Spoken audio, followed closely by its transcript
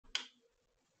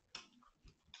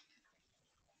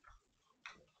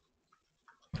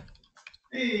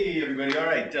Hey, everybody. All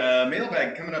right.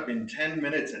 Mailbag coming up in 10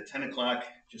 minutes at 10 o'clock,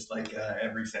 just like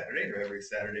every Saturday or every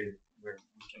Saturday where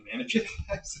we can manage it,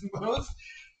 I suppose.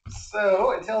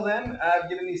 So until then, I've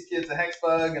given these kids a hex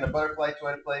bug and a butterfly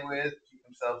toy to play with, keep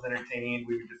themselves entertained.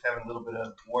 We were just having a little bit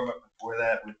of warm up before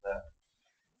that with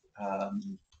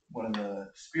one of the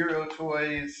Spiro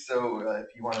toys. So if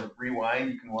you want to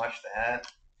rewind, you can watch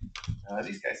that.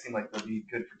 These guys seem like they'll be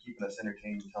good for keeping us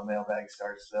entertained until mailbag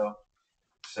starts, though.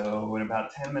 So in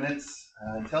about 10 minutes,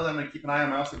 until then, I'm going to keep an eye on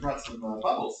them. I also brought some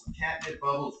bubbles, some catnip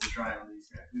bubbles to try on these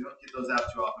guys. We don't get those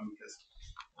out too often because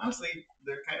honestly,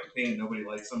 they're kind of a pain. Nobody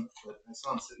likes them. But I saw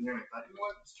them sitting there and I thought, you know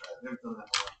what? Let's try it. I've never done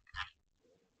that before.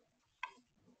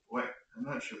 Boy, I'm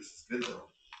not sure this is good though.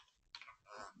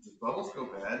 Does bubbles go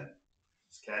bad?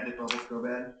 Does catnip bubbles go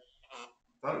bad? I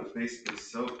thought it was basically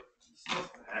soap. It smells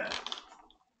bad.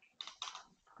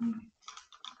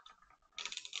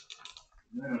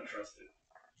 I don't trust it.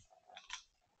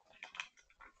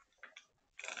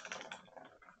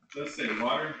 Let's say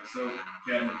water, soap,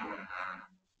 catnip oil.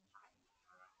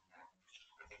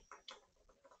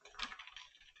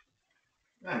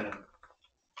 I don't know.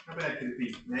 How bad could it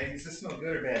be? Maggie, does this smell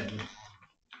good or bad?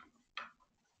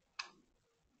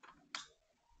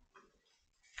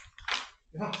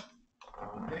 No.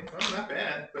 Okay, well, not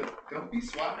bad, but don't be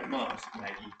swatting at moms,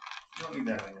 Maggie. You don't need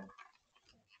that on you.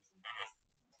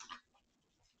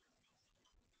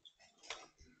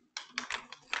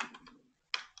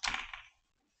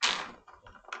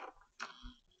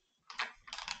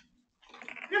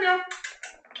 You know.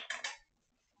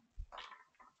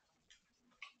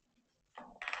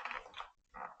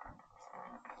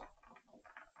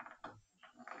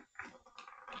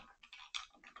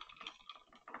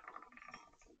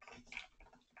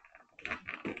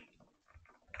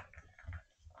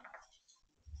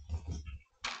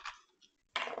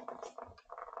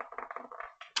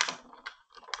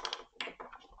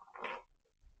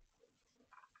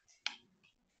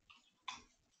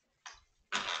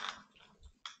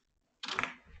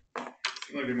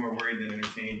 I'm gonna be more worried than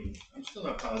entertained. I'm still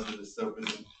not positive this soap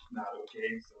is not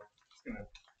okay, so it's gonna.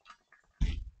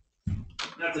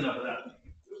 That's enough of that.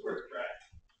 It's worth a try.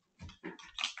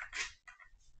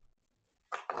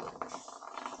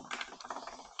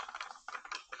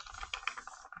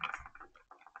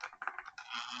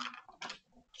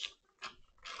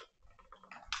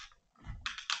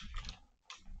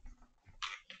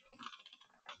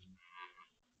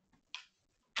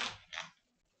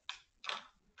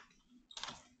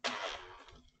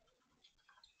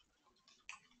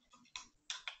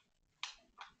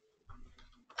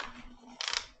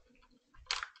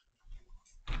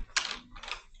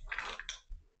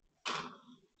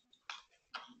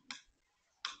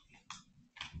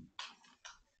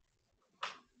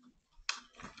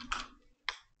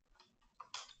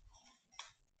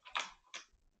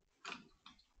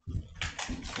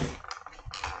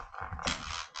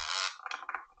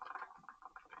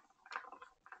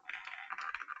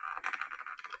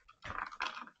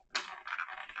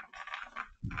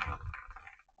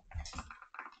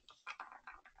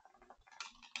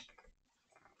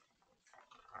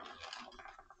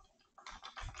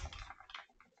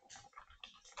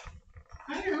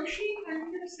 Hi, Yoshi. Are you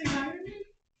gonna say hi to me?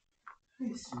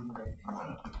 Hi, sweetheart. Come on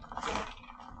up.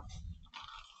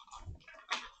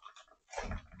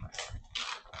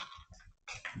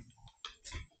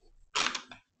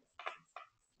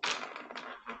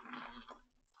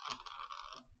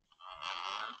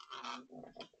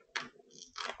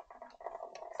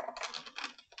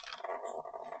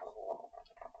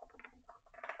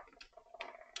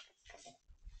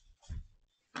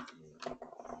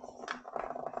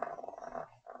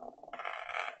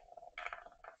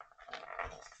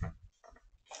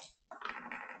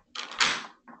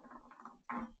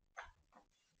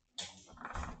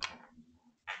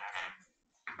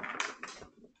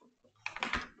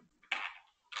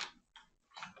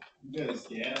 You got a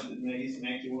scab that Maggie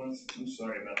smacked you once? I'm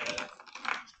sorry about that.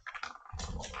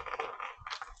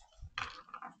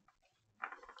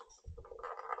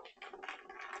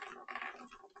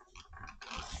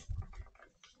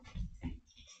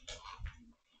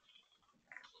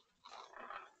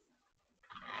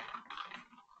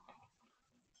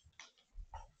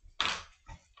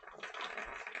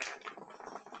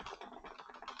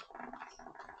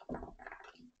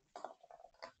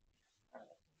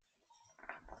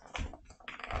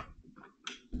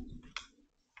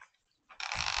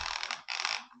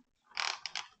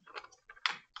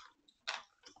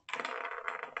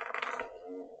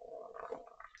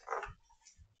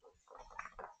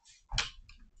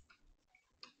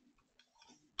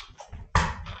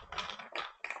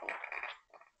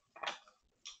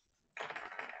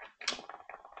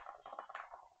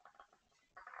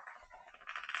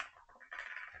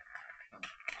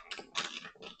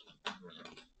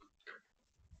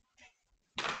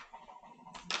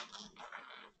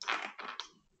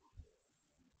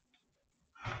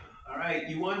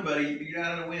 you won, buddy. You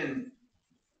got on a win.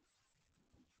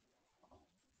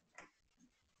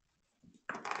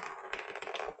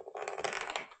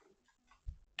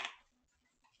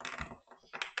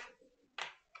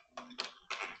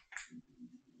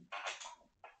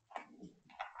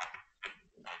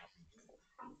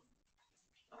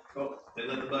 Oh, they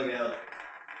let the bug out.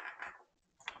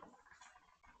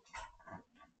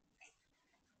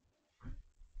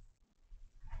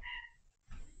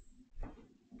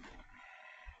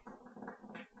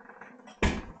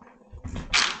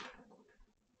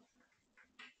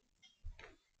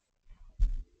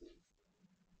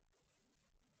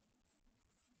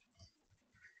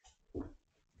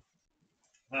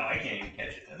 Oh, I can't even catch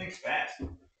it. That thing's fast.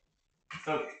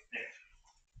 Okay, there.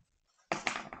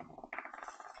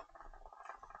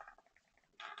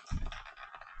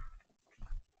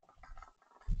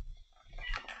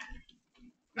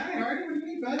 Hi, Hardy. What do you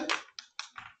need, bud?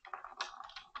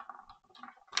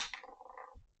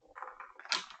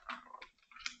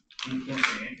 Okay, I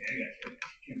got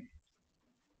you.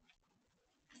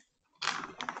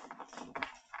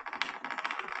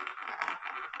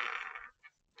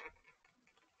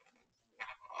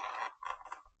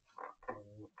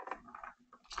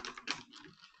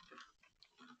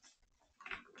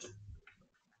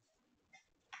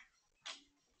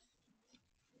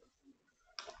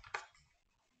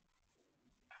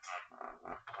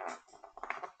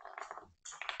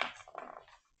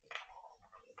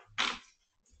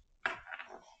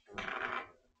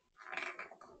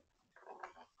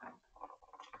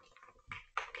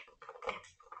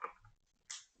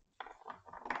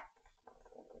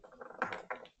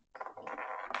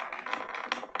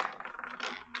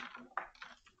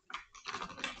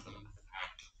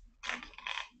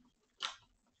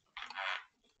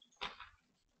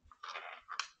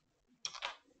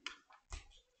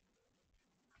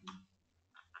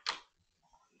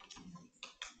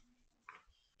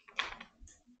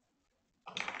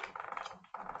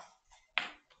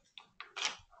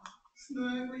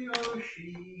 Snuggly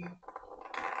Yoshi.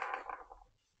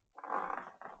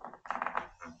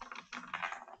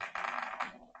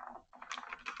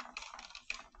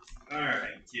 All right,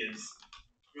 kids.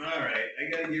 All right, I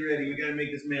gotta get ready. We gotta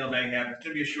make this mailbag happen. It's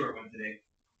gonna be a short one today.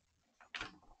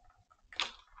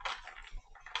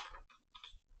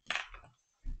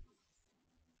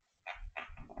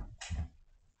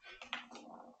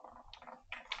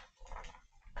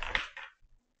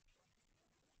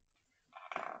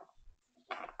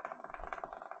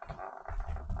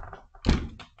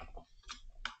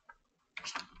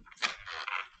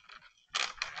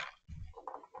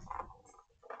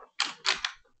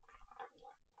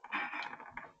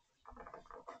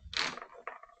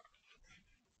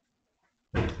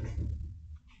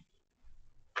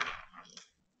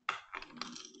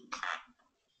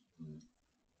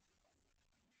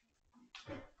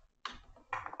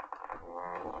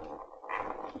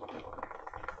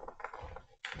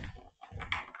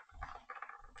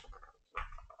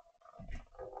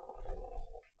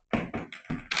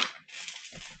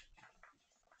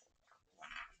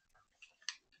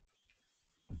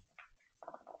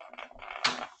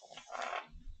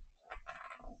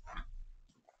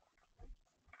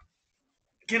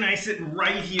 Can I sit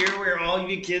right here where all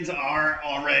you kids are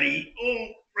already? Oh,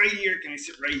 right here. Can I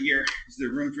sit right here? Is there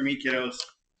room for me, kiddos?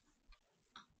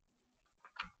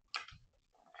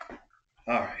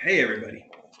 All right. Hey, everybody.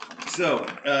 So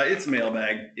it's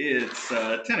mailbag. It's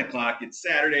 10 o'clock. It's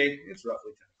Saturday. It's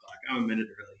roughly 10 o'clock. I'm a minute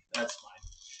early. That's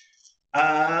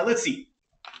fine. Let's see.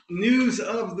 News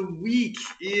of the week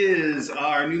is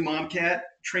our new mom cat,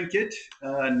 Trinket,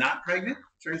 not pregnant.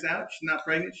 Turns out she's not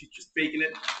pregnant. She's just faking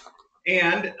it.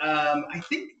 And I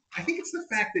think it's the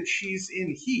fact that she's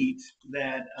in heat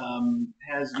that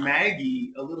has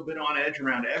Maggie a little bit on edge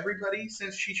around everybody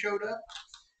since she showed up.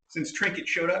 Since Trinket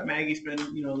showed up, Maggie's been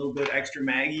a little bit extra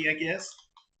Maggie, I guess.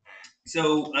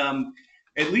 So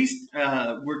at least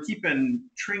we're keeping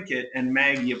Trinket and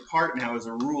Maggie apart now as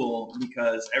a rule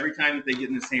because every time that they get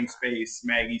in the same space,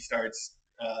 Maggie starts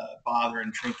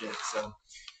bothering Trinket. So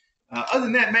other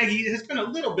than that, Maggie has been a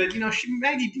little bit,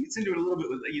 Maggie gets into it a little bit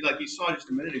with, like you saw just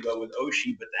a minute ago with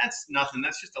Oshi, but that's nothing.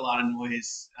 That's just a lot of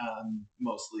noise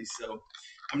mostly. So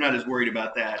I'm not as worried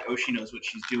about that. Oshi knows what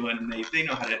she's doing, and they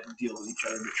know how to deal with each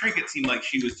other. But Trinket seemed like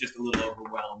she was just a little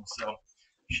overwhelmed, so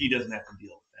she doesn't have to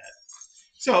deal with that.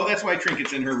 So that's why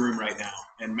Trinket's in her room right now,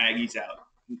 and Maggie's out.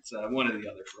 It's one or the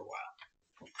other for a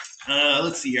while.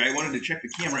 Let's see here. I wanted to check the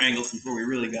camera angles before we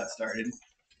really got started.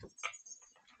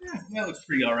 Yeah, that looks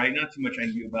pretty all right. Not too much I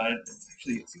can do about it.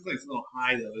 It seems like it's a little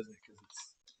high though, isn't it?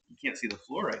 Because you can't see the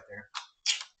floor right there.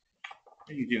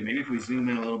 do you do? Maybe if we zoom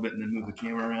in a little bit and then move the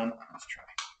camera around. Let's try.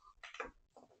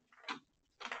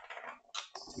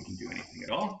 See if we can do anything at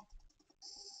all.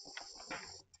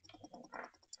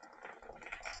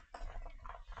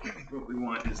 What we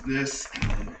want is this,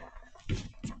 and then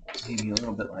maybe a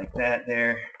little bit like that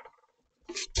there.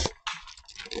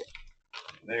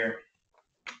 There.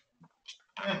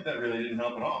 That really didn't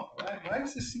help at all. Why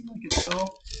does this seem like it's so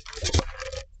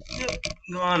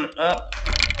gone up?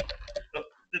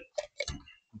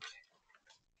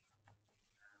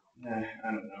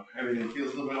 I don't know. Everything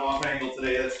feels a little bit off angle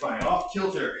today. That's fine. Off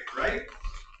kilter, right?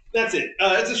 That's it.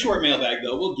 It's a short mailbag,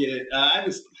 though. We'll get it. I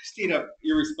stayed up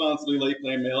irresponsibly late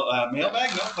playing mailbag. No,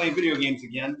 playing video games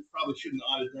again. Probably shouldn't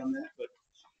have done that,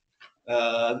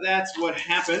 but that's what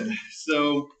happened.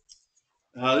 So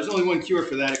there's only one cure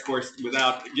for that, of course.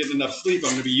 Without getting enough sleep, I'm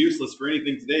going to be useless for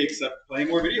anything today except playing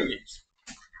more video games.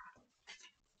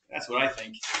 That's what I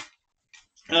think.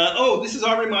 This is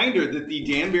our reminder that the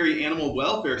Danbury Animal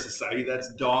Welfare Society,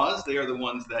 that's DAWS, they are the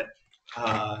ones that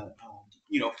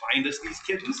find us these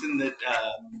kittens and that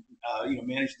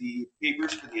manage the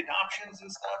papers for the adoptions and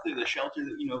stuff. They're the shelter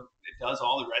that it does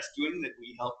all the rescuing that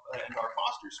we help and our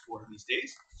fosters for these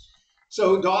days.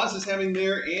 So DAWS is having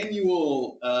their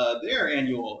annual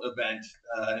event,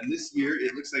 and this year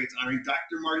it looks like it's honoring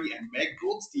Dr. Marty and Meg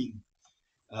Goldstein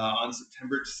on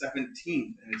September 17th,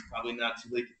 and it's probably not too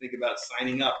late to think about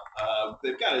signing up.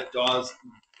 They've got a DAWS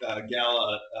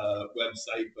Gala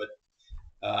website, but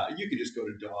you can just go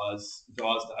to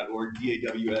daws.org,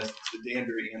 DAWS, it's the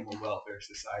Danbury Animal Welfare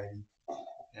Society.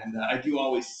 And I do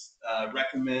always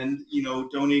recommend,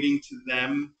 donating to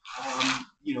them,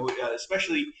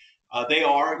 especially they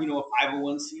are, a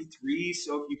 501c3.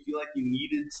 So if you feel like you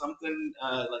needed something,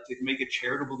 like to make a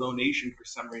charitable donation for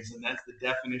some reason, that's the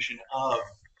definition of.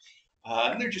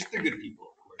 And they're good people,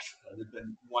 of course. They've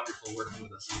been wonderful working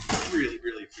with us. Really,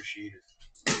 really appreciate it.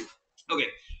 Okay.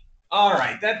 All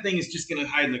right. That thing is just going to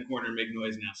hide in the corner and make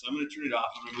noise now. So I'm going to turn it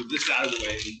off. I'm going to move this out of the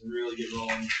way so we can really get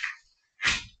rolling.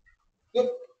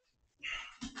 Yep.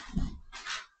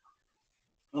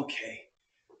 Okay.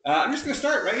 I'm just going to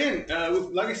start right in.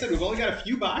 Like I said, we've only got a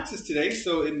few boxes today,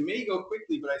 so it may go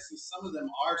quickly, but I see some of them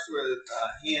are sort of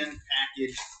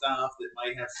hand-packaged stuff that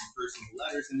might have some personal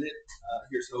letters in it.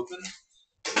 Here's hoping.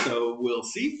 So we'll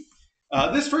see.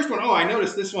 This first one, I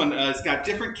noticed this one. It's got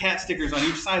different cat stickers on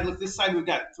each side. Look, this side we've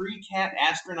got 3 cat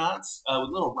astronauts with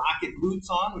little rocket boots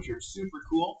on, which are super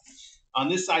cool. On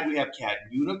this side we have cat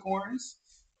unicorns.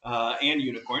 And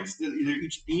unicorns. They're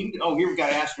each themed. Here we've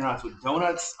got astronauts with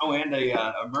donuts. And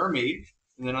a mermaid.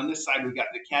 And then on this side we've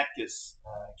got the cactus.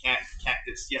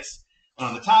 Yes. And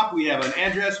on the top we have an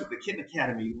address with the Kitten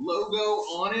Academy logo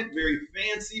on it. Very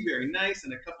fancy, very nice,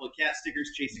 and a couple of cat stickers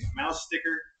chasing a mouse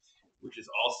sticker, which is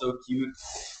also cute.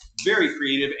 Very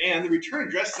creative. And the return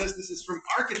address says this is from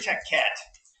Architect Cat.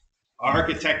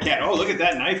 Architect Cat. Oh, look at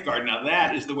that knife guard. Now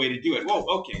that is the way to do it. Whoa,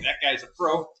 okay, that guy's a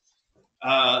pro.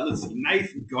 Let's see,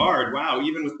 knife guard. Wow,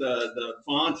 even with the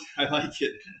font, I like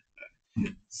it.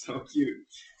 So cute.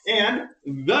 And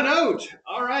the note.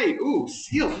 All right. Ooh,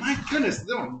 sealed. My goodness,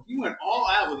 you went all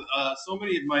out with so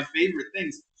many of my favorite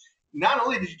things. Not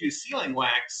only did you do sealing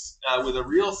wax with a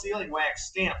real sealing wax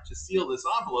stamp to seal this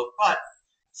envelope, but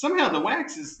somehow the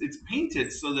wax it's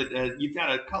painted so that you've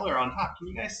got a color on top. Can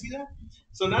you guys see that?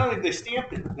 So not only they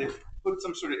stamped it, they've put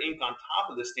some sort of ink on top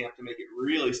of the stamp to make it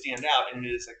really stand out, and it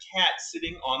is a cat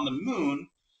sitting on the moon.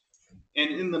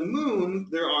 And in the moon,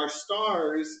 there are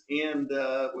stars and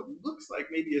what looks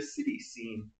like maybe a city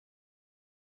scene.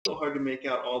 It's a little hard to make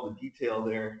out all the detail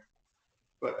there,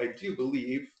 but I do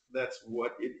believe that's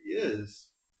what it is.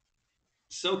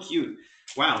 So cute.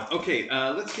 Wow. Okay,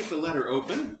 let's get the letter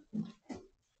open.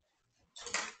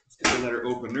 Let's get the letter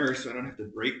opener so I don't have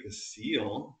to break the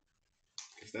seal,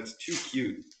 because that's too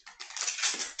cute.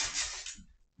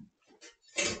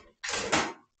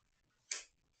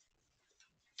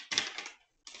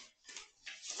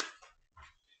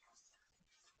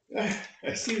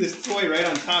 I see this toy right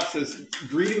on top says,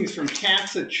 "Greetings from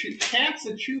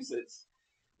Massachusetts,"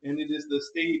 and it is the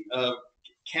state of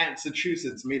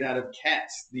Massachusetts, made out of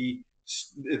cats. The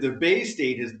Bay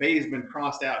State, his Bay has been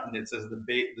crossed out, and it says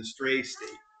the Stray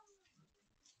State.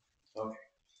 Okay,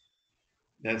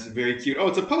 that's very cute. Oh,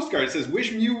 it's a postcard. It says,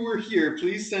 "Wish Mew were here.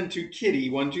 Please send to Kitty,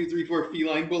 1234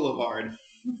 Feline Boulevard."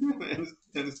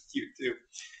 That is cute too.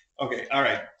 Okay, all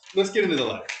right. Let's get into the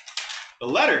letter. The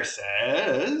letter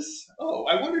says,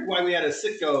 I wondered why we had a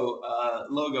Citgo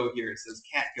logo here. It says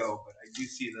Catgo, but I do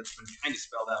see that's been kind of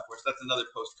spelled out for us. That's another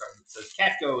postcard that says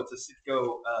Catgo. It's a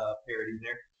Citgo parody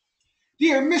there.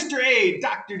 Dear Mr. A,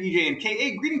 Dr. DJ, and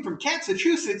KA, greeting from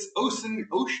Massachusetts,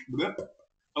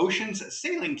 Ocean's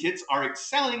sailing kits are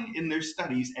excelling in their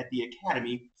studies at the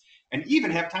academy and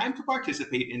even have time to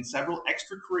participate in several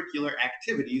extracurricular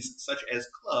activities such as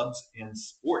clubs and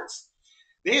sports.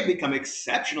 They have become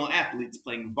exceptional athletes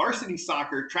playing varsity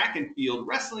soccer, track and field,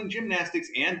 wrestling, gymnastics,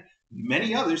 and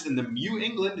many others in the New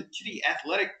England Kitty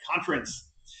Athletic Conference.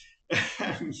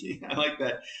 Yeah, I like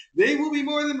that. They will be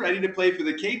more than ready to play for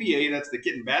the KBA, that's the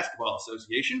Kitten Basketball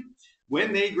Association,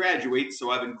 when they graduate, so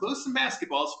I've enclosed some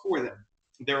basketballs for them.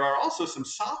 There are also some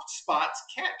soft spots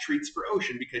cat treats for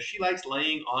Ocean because she likes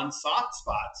laying on soft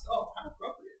spots. Oh, how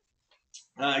appropriate.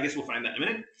 I guess we'll find that in a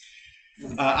minute.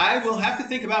 I will have to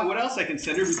think about what else I can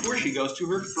send her before she goes to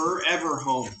her forever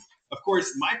home. Of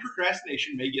course, my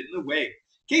procrastination may get in the way.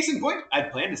 Case in point,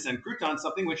 I'd planned to send Crouton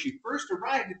something when she first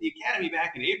arrived at the academy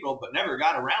back in April, but never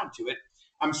got around to it.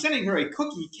 I'm sending her a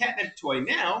cookie catnip toy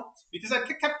now because I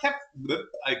kept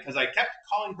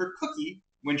calling her Cookie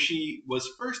when she was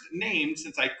first named,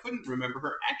 since I couldn't remember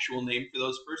her actual name for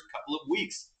those first couple of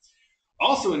weeks.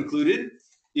 Also included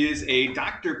is a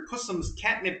Dr. Pussum's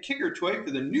catnip kicker toy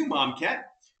for the new mom cat,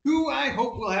 who I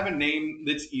hope will have a name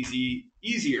that's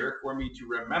easier for me to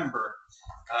remember.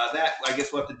 That I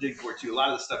guess we'll have to dig for too. A lot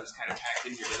of the stuff is kind of packed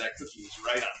in here, but that cookie is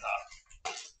right on top.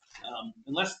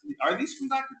 Unless are these from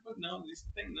Dr. Puss? No, these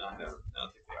things. No, I don't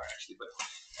think they are actually. But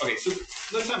okay, so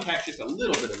let's unpack just a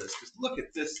little bit of this. Just look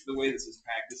at this, the way this is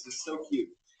packed. This is so cute.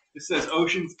 This says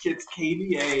Ocean's Kits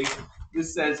KBA.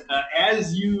 This says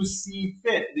as you see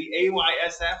fit, the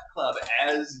AYSF Club,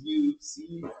 as you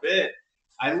see fit.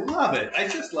 I love it. I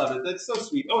just love it. That's so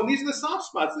sweet. Oh, and these are the soft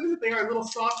spots. Look at they are little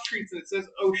soft treats, and it says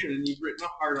Ocean, and you've written a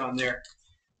heart on there.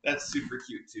 That's super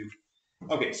cute too.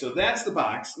 Okay, so that's the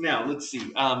box. Now let's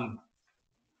see. A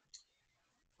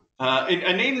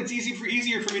name that's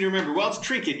easier for me to remember. Well, it's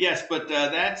Trinket, yes, but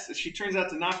she turns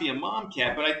out to not be a mom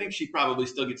cat, but I think she probably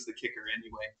still gets the kicker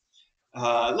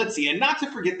anyway. Let's see, and not to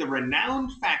forget the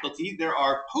renowned faculty, there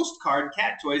are postcard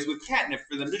cat toys with catnip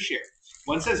for them to share.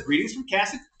 One says greetings from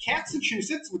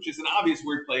Massachusetts, which is an obvious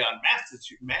wordplay on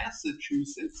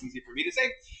Massachusetts, easy for me to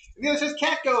say. And the other says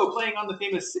Catgo, playing on the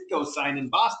famous Citgo sign in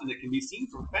Boston that can be seen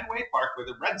from Fenway Park where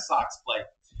the Red Sox play.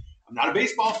 I'm not a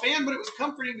baseball fan, but it was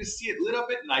comforting to see it lit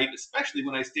up at night, especially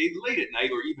when I stayed late at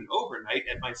night or even overnight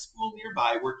at my school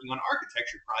nearby working on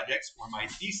architecture projects for my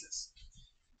thesis.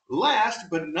 Last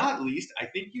but not least, I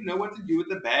think you know what to do with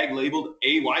the bag labeled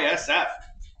AYSF.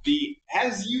 The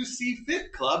As You See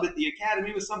Fit Club at the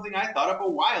Academy was something I thought of a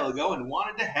while ago and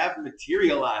wanted to have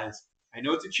materialize. I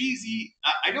know it's cheesy,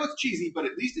 but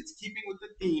at least it's keeping with the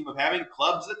theme of having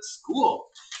clubs at school.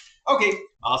 Okay,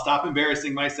 I'll stop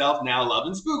embarrassing myself now. Love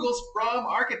and spoogles from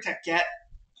Architect Cat.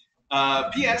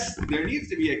 P.S. There needs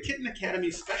to be a Kitten Academy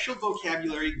special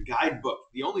vocabulary guidebook.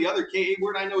 The only other KA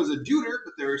word I know is a duder,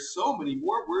 but there are so many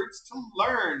more words to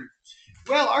learn.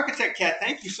 Well, Architect Cat,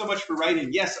 thank you so much for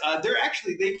writing. Yes, they're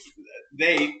actually the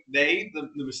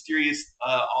mysterious,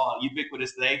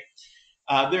 ubiquitous they.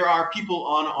 There are people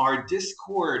on our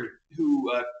Discord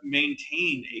who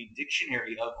maintain a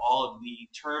dictionary of all of the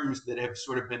terms that have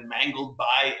sort of been mangled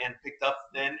by and picked up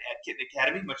then at Kitten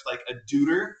Academy, much like a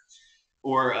duder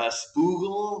or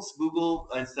spoogle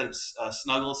instead of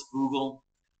snuggle, spoogle.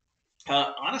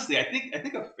 Honestly, I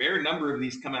think a fair number of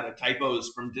these come out of typos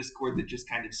from Discord that just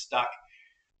kind of stuck.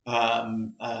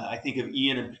 I think of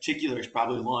Ian in particular has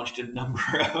probably launched a number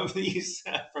of these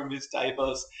from his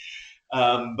typos.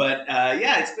 Yeah,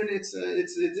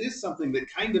 it is something that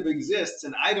kind of exists,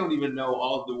 and I don't even know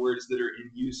all of the words that are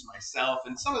in use myself.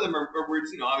 And some of them are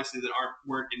words, obviously that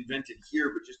weren't invented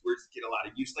here, but just words that get a lot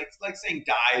of use, like saying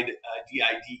died,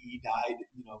 D-I-D-E, died,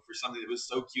 for something that was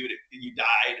so cute, you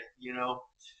died,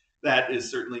 that is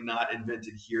certainly not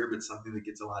invented here, but something that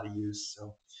gets a lot of use.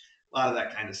 So a lot of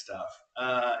that kind of stuff.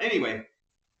 Anyway,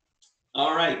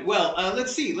 all right. Well,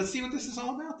 let's see. Let's see what this is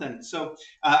all about then. So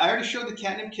I already showed the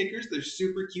catnip kickers. They're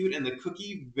super cute, and the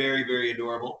cookie, very, very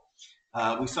adorable.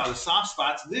 We saw the soft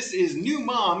spots. This is new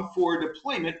mom for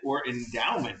deployment or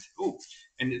endowment. Oh,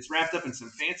 and it's wrapped up in some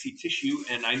fancy tissue,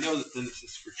 and I know that this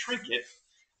is for Trinket.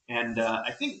 And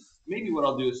I think maybe what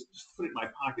I'll do is just put it in my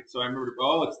pocket so I remember.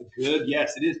 Oh, it's the good.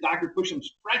 Yes, it is Dr.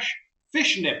 Pusham's fresh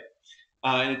fish nip.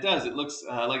 And it does. It looks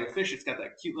like a fish. It's got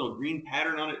that cute little green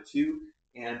pattern on it too.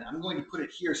 And I'm going to put it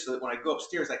here so that when I go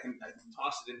upstairs, I can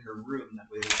toss it in her room. That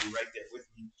way it'll be right there with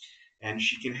me, and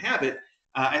she can have it.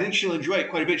 I think she'll enjoy it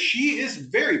quite a bit. She is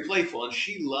very playful, and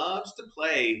she loves to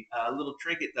play. Little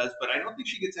Trinket does, but I don't think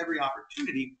she gets every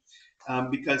opportunity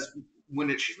because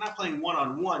when she's not playing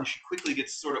one-on-one, she quickly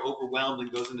gets sort of overwhelmed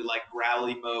and goes into like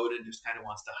growly mode and just kind of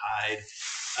wants to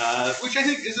hide, which I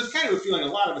think is kind of a feeling a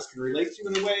lot of us can relate to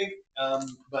in a way.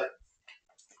 But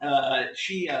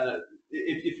she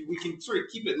if we can sort of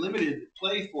keep it limited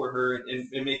play for her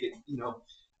and make it,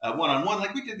 one-on-one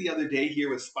like we did the other day here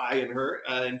with Spy and her,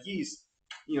 and he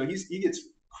gets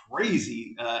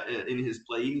crazy in his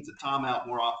play. He needs a Tom out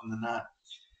more often than not.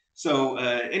 So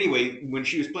anyway, when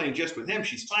she was playing just with him,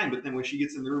 she's fine. But then when she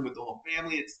gets in the room with the whole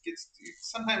family,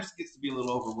 sometimes it gets to be a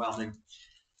little overwhelming.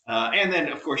 And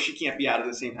then of course she can't be out at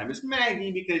the same time as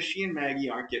Maggie because she and Maggie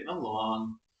aren't getting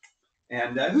along.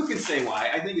 And who can say why?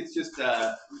 I think it's just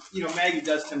Maggie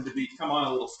does tend to come on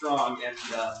a little strong, and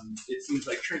it seems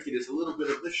like Trinket is a little bit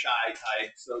of the shy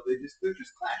type. So they're just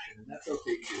clashing, and that's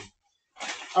okay too.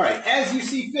 All right, as you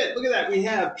see fit. Look at that. We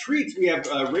have treats. We have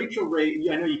Rachel Ray.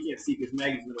 Yeah, I know you can't see because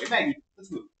Maggie's in the way. Maggie,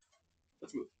 let's move.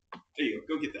 Let's move. There you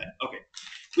go. Go get that. Okay.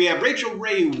 We have Rachel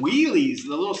Ray wheelies,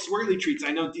 the little swirly treats.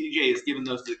 I know DJ has given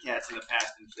those to the cats in the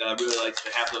past and really likes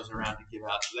to have those around to give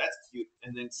out. So that's cute.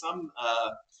 And then some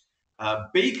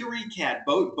bakery cat,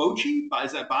 Bochi?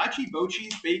 Is that Bachi?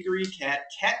 Bochi's Bakery Cat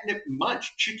Catnip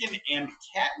Munch Chicken and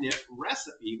Catnip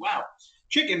Recipe. Wow.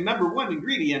 Chicken, number 1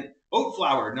 ingredient. Oat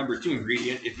flour, number 2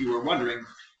 ingredient. If you were wondering,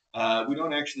 we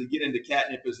don't actually get into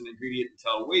catnip as an ingredient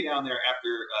until way down there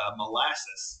after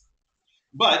molasses.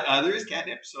 But there is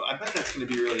catnip, so I bet that's going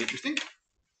to be really interesting.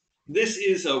 This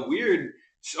is a weird,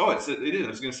 it is, I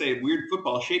was going to say a weird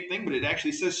football shaped thing, but it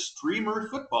actually says streamer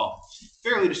football.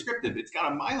 Fairly descriptive. It's got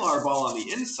a Mylar ball on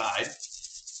the inside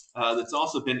that's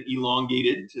also been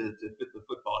elongated to fit the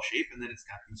football shape, and then it's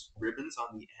got these ribbons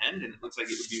on the end, and it looks like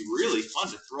it would be really fun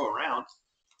to throw around.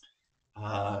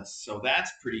 So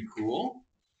that's pretty cool.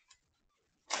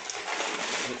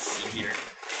 Let's see here.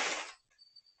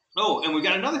 Oh, and we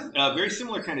got another very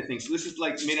similar kind of thing. So this is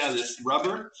like made out of this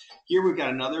rubber. Here we've got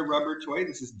another rubber toy.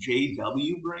 This is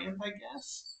JW brand, I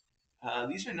guess.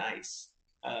 These are nice.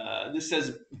 This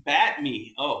says Bat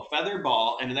Me. Oh, feather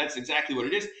ball, and that's exactly what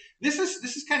it is. This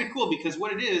is kind of cool because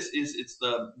what it is it's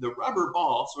the rubber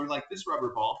ball, sort of like this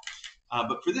rubber ball.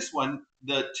 But for this one,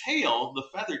 the tail, the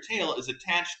feather tail, is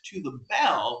attached to the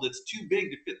bell that's too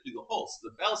big to fit through the hole. So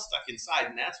the bell's stuck inside,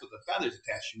 and that's what the feather's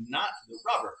attached to, not to the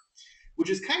rubber. Which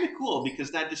is kind of cool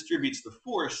because that distributes the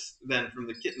force then from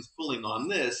the kittens pulling on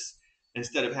this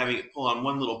instead of having it pull on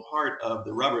one little part of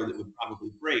the rubber that would probably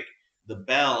break. The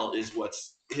bell is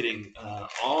what's hitting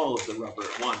all of the rubber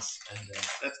at once, and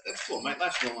that's cool. It might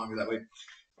last a little longer that way.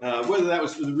 Whether that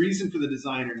was for the reason for the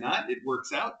design or not, it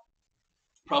works out.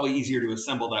 Probably easier to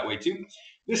assemble that way too.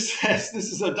 This says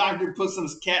this is a Dr.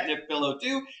 Pussum's catnip pillow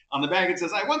too. On the back it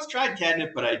says, "I once tried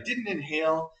catnip, but I didn't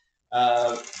inhale."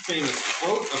 Famous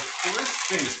quote, of course,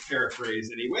 famous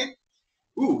paraphrase anyway.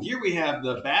 Ooh, here we have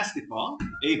the basketball,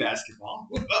 a basketball.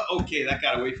 Okay, that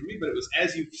got away from me, but it was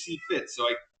as you see fit, so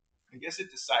I guess it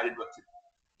decided what to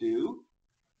do.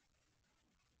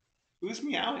 Who's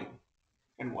meowing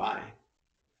and why?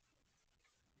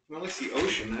 Well, I see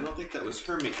Ocean. I don't think that was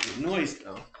her making a noise,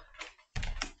 though.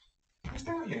 What's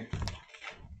down here?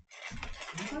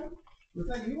 Was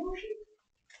that you, Ocean?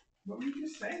 What were you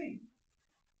just saying?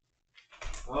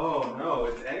 Oh no,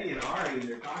 it's Eddie and Ari, and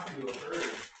they're talking to a bird.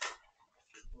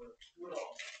 Or a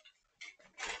squirrel.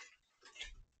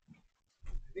 I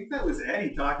think that was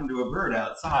Eddie talking to a bird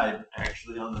outside,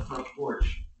 actually, on the front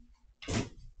porch.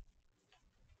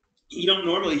 You don't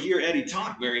normally hear Eddie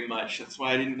talk very much. That's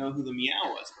why I didn't know who the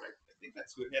meow was, but I think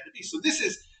that's who it had to be. So this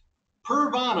is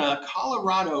Pervana,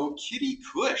 Colorado Kitty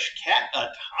Kush Cat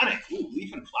Tonic. Ooh,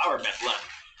 leaf and flower mint blend.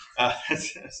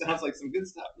 That sounds like some good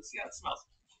stuff. Let's see how it smells.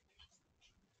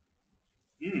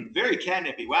 Very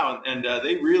catnippy. Wow, and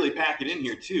they really pack it in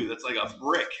here too. That's like a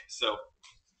brick. So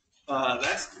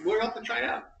we'll have to try it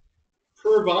out.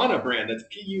 Pervana brand. That's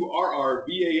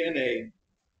Purrvana,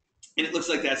 and it looks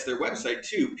like that's their website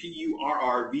too.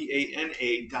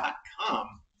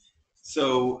 Purrvana.com.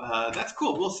 So that's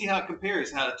cool. We'll see how it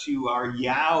compares to our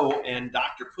Yao and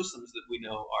Dr. Pussums that we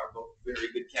know are both very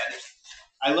good catnips.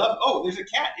 I love. Oh, there's a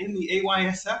cat in the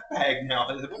AYSF bag now.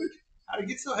 How did it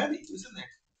get so heavy? Who's in there?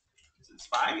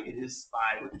 Spy? It is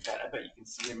Spy. Look at that. I bet you can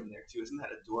see him in there too. Isn't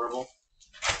that adorable?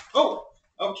 Oh,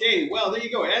 okay. Well, there you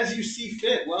go. As you see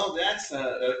fit. Well, that's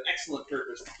an excellent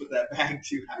purpose to put that bag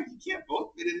to. You can't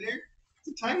both fit in there. It's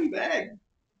a tiny bag.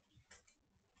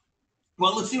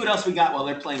 Well, let's see what else we got while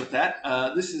they're playing with that.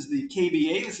 This is the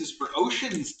KBA. This is for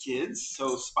Ocean's kids.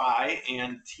 So Spy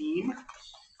and Team.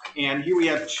 And here we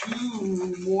have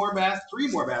three more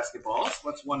basketballs.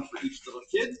 That's one for each little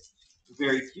kid.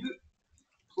 Very cute.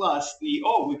 Plus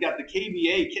we've got the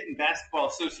KBA Kitten Basketball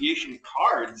Association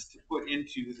cards to put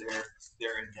into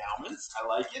their endowments. I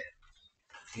like it.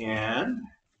 And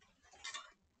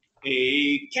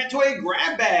a cat toy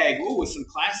grab bag. Ooh, with some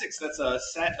classics. That's a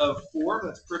set of 4.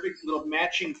 That's perfect. Little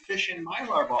matching fish and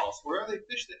Mylar balls. Where are they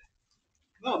fished at?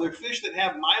 No, they're fish that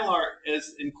have Mylar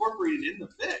as incorporated in the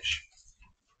fish.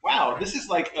 Wow, this is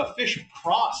like a fish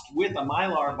crossed with a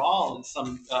Mylar ball in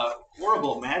some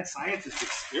horrible mad scientist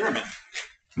experiment.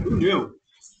 Who knew?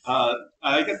 I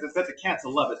bet the cats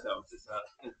will love it though. It's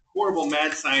a horrible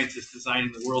mad scientist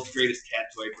designing the world's greatest cat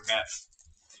toy, perhaps.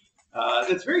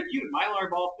 It's very cute, Mylar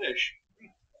ball fish.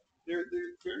 They're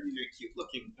very, very cute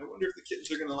looking. I wonder if the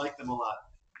kittens are going to like them a lot.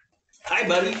 Hi,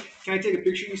 buddy. Can I take a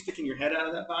picture of you sticking your head out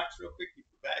of that box real quick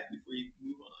back before you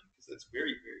move on? Because that's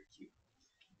very, very cute.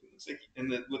 It looks like, and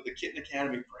with the Kitten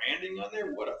Academy branding on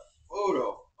there, what a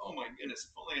photo. Oh my goodness.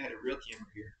 If only I had a real camera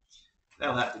here.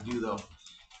 That'll have to do though.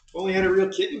 If only I had a real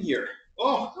kitten here.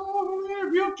 Oh, a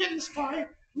real kitten spy.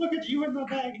 Look at you in the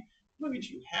bag. Look at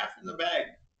you, half in the bag.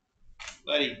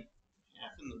 Buddy,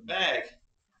 half in the bag.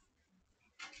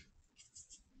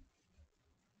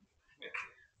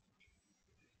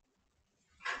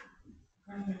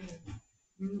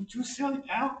 Too silly,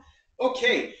 pal.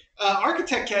 Okay,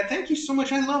 Architect Cat, thank you so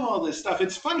much. I love all this stuff.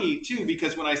 It's funny, too,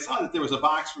 because when I saw that there was a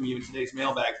box from you in today's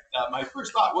mailbag, my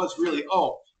first thought was really,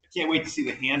 oh, I can't wait to see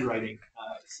the handwriting.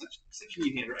 Such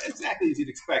neat handwriting. Exactly as you'd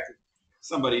expect.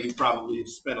 Somebody who probably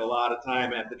spent a lot of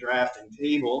time at the drafting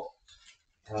table.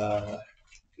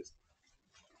 Just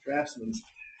draftsman's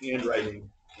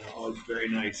handwriting. Always very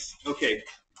nice. Okay.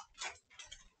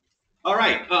 All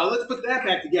right, let's put that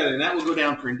back together, and that will go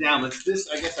down for endowments. This,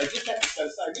 I guess, I just have to set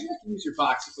aside. Maybe I can use your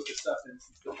box to put this stuff in,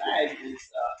 since the bag is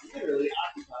literally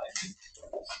occupied.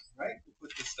 All right, we'll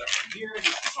put this stuff in here. This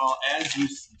is all as you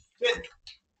see fit.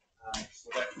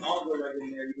 So that can all go right in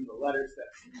there, even the letters that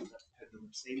head in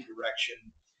the same direction.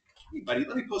 Hey, buddy,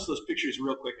 let me post those pictures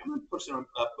real quick. I'm going to put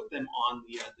them on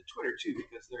the Twitter, too,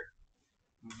 because they're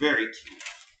very cute.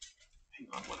 Hang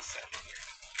on one second here.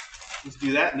 Let's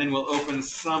do that, and then we'll open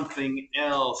something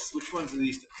else. Which ones are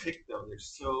these to pick, though? They're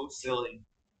so silly.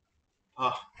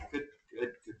 Oh, good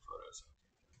photos.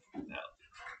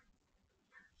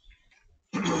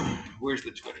 Where's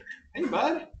the Twitter? Hey,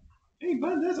 bud. Hey,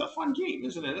 bud, that's a fun game,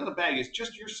 isn't it? That bag is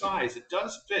just your size. It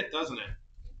does fit, doesn't it?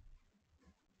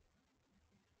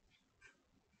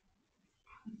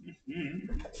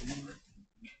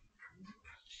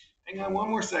 Hang on one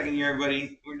more second here,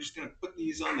 everybody. We're just going to put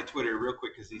these on the Twitter real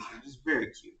quick because these are just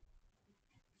very cute.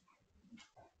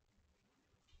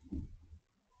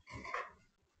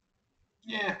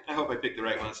 Yeah, I hope I picked the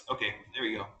right ones. Okay, there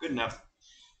we go. Good enough.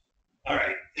 All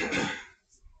right.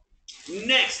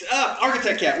 Next up,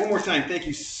 Architect Cat. One more time, thank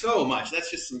you so much. That's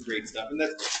just some great stuff, and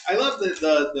I love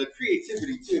the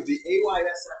creativity too. The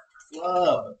AYSF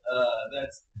Club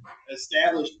that's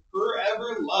established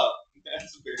forever love.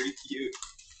 That's very cute.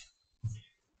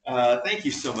 Thank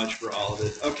you so much for all of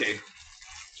it. Okay.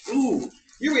 Ooh,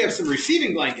 here we have some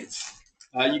receiving blankets.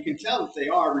 You can tell that they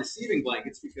are receiving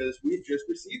blankets because we've just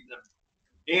received them.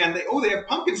 And they have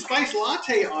pumpkin spice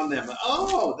latte on them.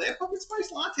 Oh, they have pumpkin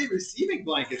spice latte receiving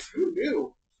blankets. Who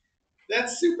knew?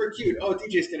 That's super cute. Oh,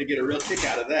 DJ's going to get a real kick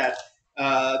out of that.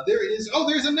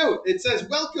 There's a note. It says,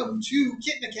 welcome to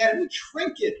Kitten Academy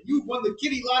Trinket. You've won the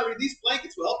kitty lottery. These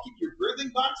blankets will help keep your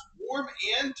birthing box warm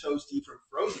and toasty from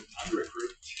Frozen Tundra Crew.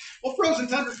 Well, Frozen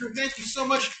Tundra Crew, thank you so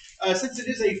much. Since it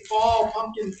is a fall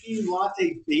pumpkin themed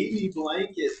latte baby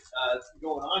blanket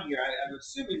going on here, I'm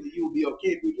assuming that you will be okay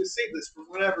if we just save this for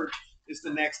whatever is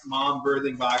the next mom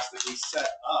birthing box that we set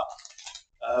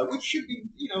up, which should be,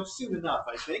 soon enough,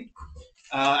 I think.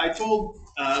 I told,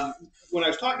 when I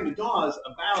was talking to Dawes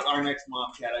about our next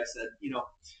mom cat, I said,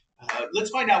 let's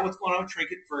find out what's going on with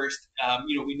Trinket first.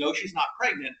 We know she's not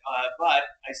pregnant, but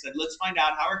I said, let's find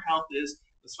out how her health is.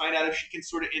 Let's find out if she can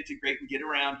sort of integrate and get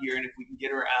around here, and if we can get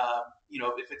her,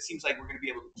 if it seems like we're going to be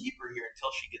able to keep her here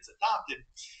until she gets adopted,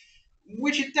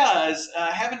 which it does.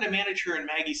 Having to manage her and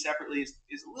Maggie separately is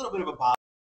a little bit of a bother.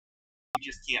 We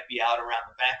just can't be out around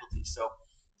the faculty. So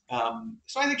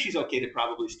I think she's okay to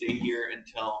probably stay here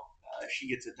until she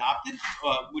gets adopted,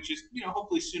 which is,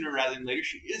 hopefully sooner rather than later.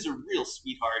 She is a real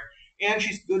sweetheart, and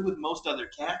she's good with most other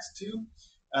cats too,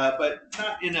 but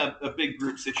not in a big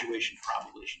group situation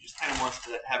probably. She just kind of wants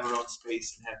to have her own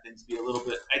space and have things be a little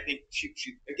bit, I think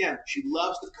she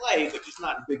loves to play, but just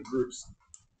not in big groups.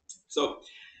 So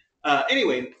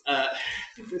anyway,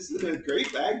 this is a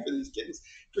great bag for these kittens.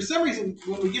 For some reason,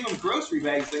 when we give them grocery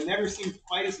bags, they never seem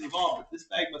quite as involved, but this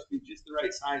bag must be just the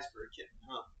right size for a kitten,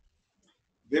 huh?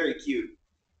 Very cute.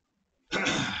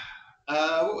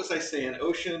 What was I saying?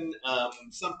 Ocean,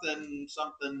 something.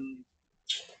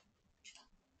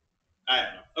 I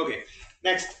don't know. Okay,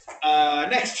 next.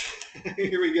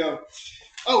 Here we go.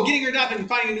 Oh, getting her adopted and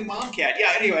finding a new mom cat.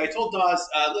 Yeah. Anyway, I told Dawes,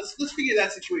 let's figure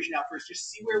that situation out first. Just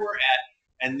see where we're at.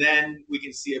 and then we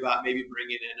can see about maybe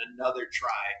bringing in another try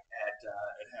at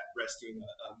rescuing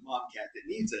a mom cat that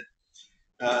needs it.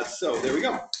 So there we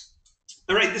go.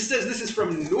 All right, this says this is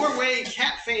from Norway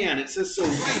Cat Fan. It says so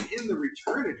right in the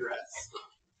return address.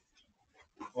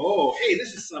 Oh, hey,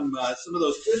 this is some of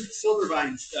those good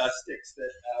Silvervine sticks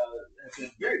that have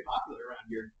been very popular around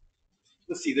here.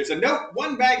 Let's see. There's a note.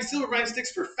 1 bag Silvervine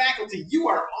sticks for faculty. You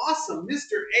are awesome,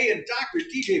 Mr. A and Dr.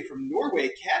 DJ from Norway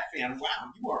Cat Fan.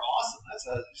 Wow, you are awesome. That's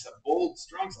just a bold,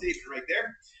 strong statement right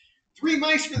there. 3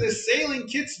 mice for the sailing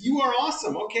kits. You are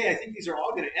awesome. Okay, I think these are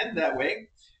all going to end that way.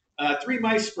 3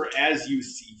 mice for as you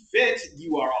see fit.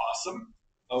 You are awesome.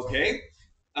 Okay.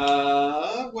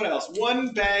 What else?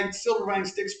 1 bag Silvervine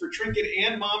sticks for Trinket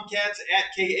and Mom Cats at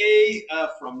KA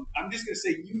from, I'm just going to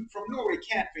say you from Norway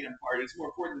Cat Fan part. It's more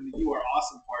important than the you are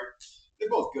awesome part. They're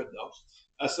both good though.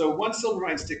 So 1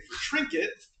 Silvervine stick for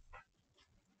Trinket.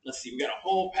 Let's see, we got a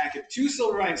whole packet. 2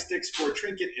 Silvervine sticks for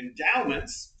Trinket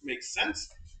endowments. Makes sense.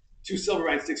 2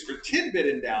 Silvervine sticks for Tidbit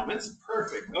endowments.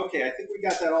 Perfect. Okay, I think we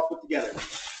got that all put together.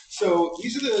 So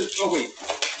these are the, oh wait.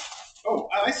 Oh,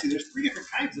 I see. There's 3 different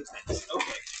kinds of things.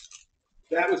 Okay.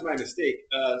 That was my mistake.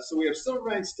 So we have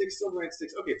Silvervine sticks, Silvervine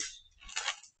sticks. Okay.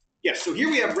 Yeah, so here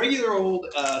we have regular old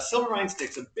Silvervine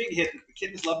sticks, a big hit that the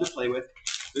kittens love to play with.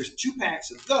 There's 2 packs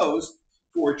of those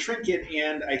for Trinket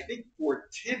and I think for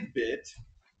Tidbit.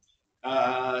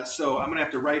 So I'm going to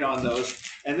have to write on those.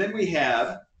 And then we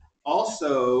have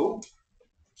also,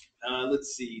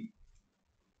 let's see,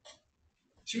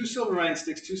 2 Silvervine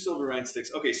sticks, 2 Silvervine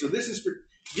sticks. Okay, so this is for,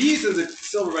 these are the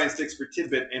Silvervine sticks for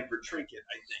Tidbit and for Trinket,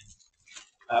 I think.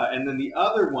 And then the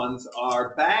other ones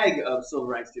are bag of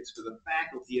Silvervine sticks for the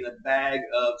faculty and a bag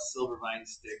of Silvervine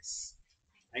sticks.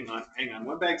 Hang on.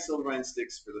 1 bag Silvervine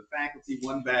sticks for the faculty,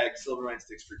 1 bag Silvervine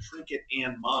sticks for Trinket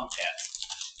and Mom Cat.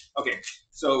 Okay,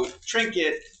 so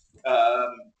Trinket,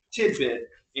 Tidbit,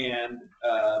 and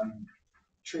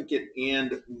Trinket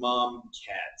and Mom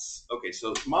Cats. Okay,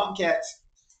 so Mom Cats,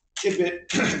 Tidbit,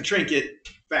 Trinket,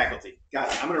 faculty. Got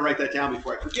it. I'm going to write that down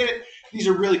before I forget it. These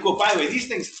are really cool. By the way, these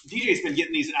things, DJ's been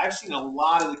getting these, and I've seen a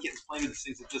lot of the kittens playing with these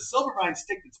things. It's a Silvervine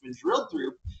stick that's been drilled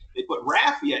through. They put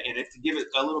raffia in it to give it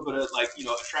a little bit of, like, you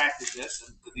know, attractiveness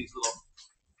and these little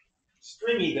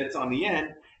stringy bits on the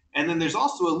end. And then there's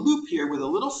also a loop here with a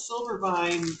little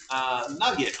Silvervine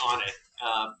nugget on it,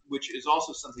 which is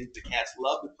also something that the cats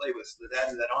love to play with. So they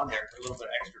added that on there for a little bit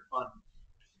of extra fun.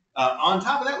 On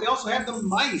top of that, we also have the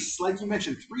mice. Like you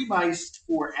mentioned, 3 mice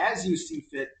for as you see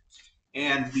fit,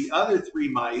 and the other 3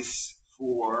 mice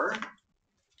for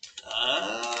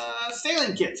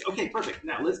sailing kits. Okay, perfect.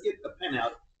 Now let's get a pen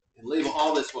out and label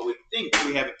all this while we think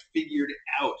we have it figured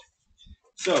out.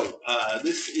 So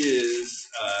this is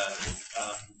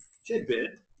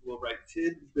Tidbit. We'll write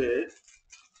Tidbit.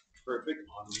 Perfect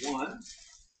on 1.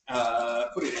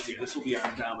 Put it in here. This will be our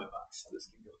endowment box. So this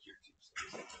can go here too.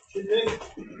 So Tidbit.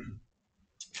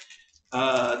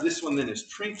 This one then is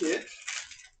Trinket.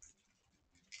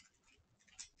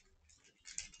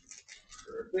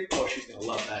 Perfect. Oh, she's gonna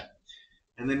love that.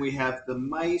 And then we have the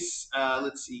mice.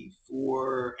 Let's see,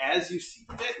 for as you see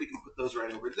fit, we can put those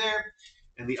right over there.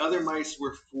 And the other mice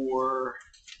were for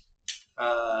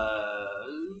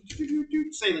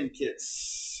sailing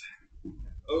kits.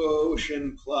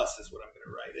 Ocean Plus is what I'm going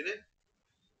to write in it.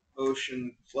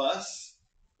 Ocean Plus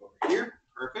over here.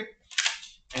 Perfect.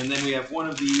 And then we have one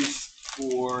of these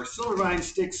for Silvervine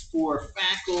sticks for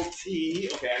faculty.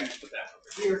 Okay, I can put that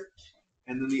over here.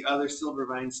 And then the other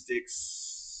Silvervine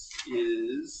sticks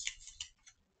is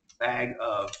bag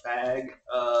of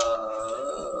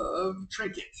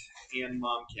Trinket and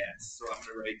Mom Cats. So I'm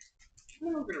gonna write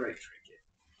Trinket.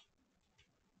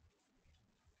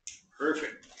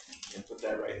 Perfect. And put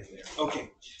that right in there.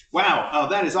 Okay. Wow. Oh,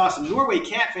 that is awesome. Norway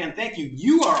Cat Fan, thank you.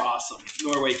 You are awesome,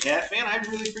 Norway Cat Fan. I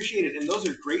really appreciate it. And those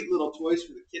are great little toys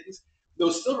for the kittens.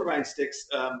 Those Silvervine sticks,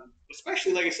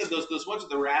 especially, like I said, those ones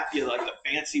with the raffia, like the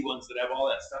fancy ones that have all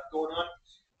that stuff going on.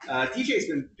 TJ's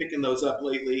been picking those up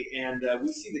lately, and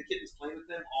we see the kittens playing with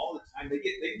them all the time. They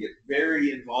get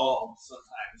very involved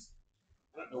sometimes.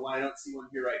 I don't know why I don't see one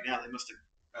here right now. They must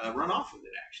have run off with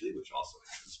it, actually, which also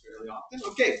happens fairly often.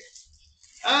 Okay,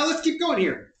 let's keep going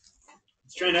here.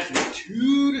 Let's try not to get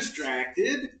too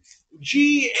distracted.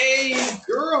 GA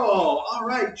Girl. All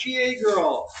right, GA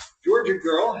Girl. Georgia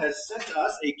Girl has sent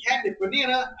us a catnip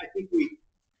banana. I think we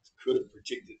could have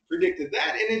predicted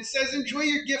that. And it says, enjoy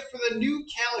your gift for the new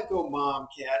Calico Mom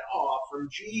Cat. Aw, from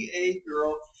GA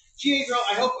Girl. GA Girl,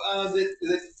 I hope that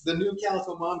the new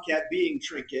Calico Mom Cat being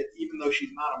Trinket, even though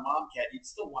she's not a mom cat, you'd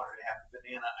still want her to have the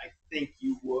banana. I think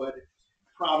you would.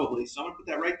 probably. So I'm gonna put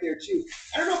that right there too.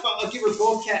 I don't know if I'll give her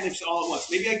both catnips all at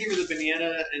once. Maybe I give her the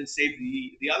banana and save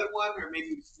the other one, or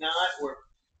maybe not, or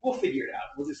we'll figure it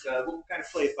out. We'll kind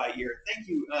of play it by ear. Thank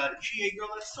you, GA girl.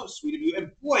 That's so sweet of you.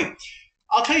 And boy,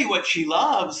 I'll tell you what she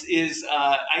loves is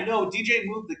I know DJ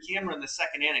moved the camera in the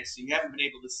second annex, so you haven't been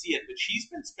able to see it, but she's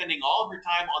been spending all of her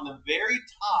time on the very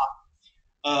top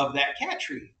of that cat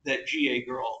tree that GA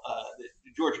girl, that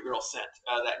Georgia girl sent,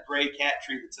 that gray cat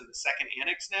tree that's in the second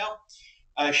annex now.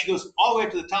 She goes all the way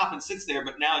up to the top and sits there,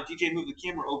 but now DJ moved the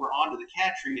camera over onto the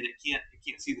cat tree, and it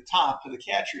can't see the top of the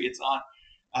cat tree it's on.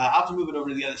 I'll have to move it over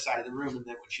to the other side of the room, and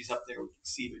then when she's up there, we can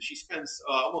see. But she spends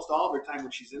almost all of her time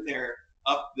when she's in there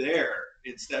up there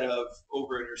instead of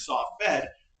over in her soft bed.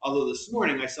 Although this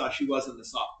morning I saw she was in the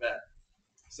soft bed,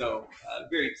 so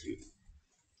very cute.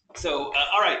 So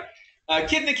all right,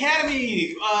 Kitten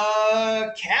Academy,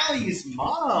 Callie's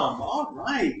mom. All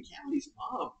right, Callie's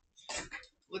mom.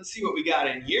 Let's see what we got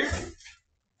in here.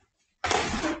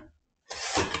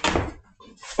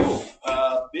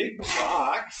 Oh, big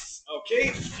box.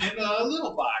 Okay, and a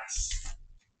little box.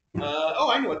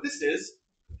 Oh, I know what this is.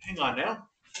 Hang on now.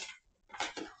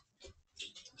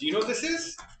 Do you know what this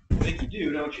is? I think you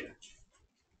do, don't you?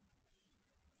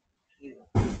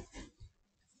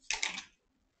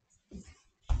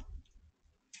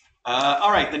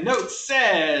 All right, the note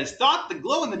says, thought the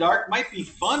glow-in-the-dark might be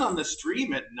fun on the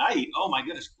stream at night. Oh my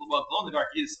goodness, well, glow-in-the-dark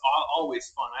is always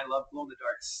fun. I love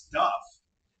glow-in-the-dark stuff.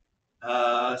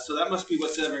 So that must be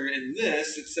what's ever in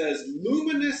this. It says,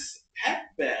 luminous pet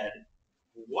bed.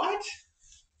 What?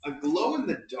 A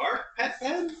glow-in-the-dark pet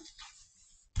bed?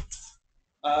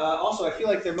 Also, I feel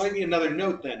like there might be another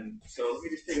note then. So let me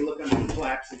just take a look under the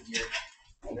flaps in here.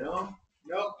 No?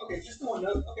 No? Okay, just the one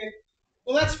note. Okay.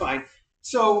 Well, that's fine.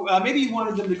 So maybe you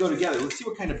wanted them to go together. Let's see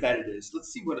what kind of bed it is.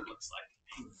 Let's see what it looks like.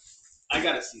 I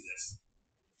got to see this.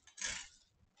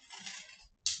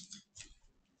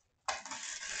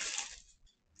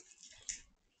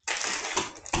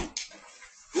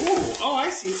 Ooh, oh,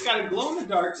 I see. It's got a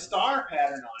glow-in-the-dark star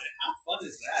pattern on it. How fun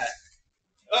is that?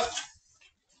 Oh,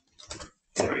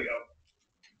 there we go.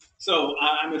 So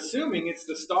I'm assuming it's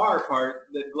the star part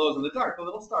that glows in the dark, the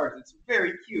little stars. It's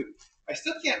very cute. I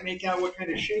still can't make out what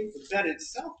kind of shape the bed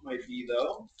itself might be,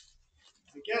 though.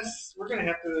 I guess we're going to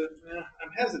have to,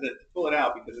 I'm hesitant to pull it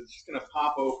out because it's just going to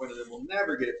pop open and then we'll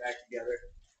never get it back together.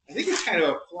 I think it's kind of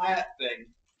a flat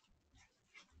thing.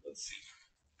 Let's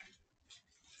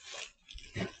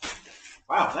see.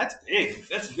 Wow, that's big.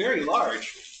 That's very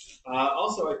large.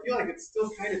 Also, I feel like it's still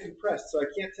kind of compressed, so I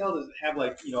can't tell. Does it have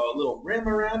like, you know, a little rim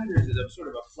around it, or is it a sort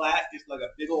of a flat, just like a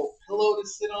big old pillow to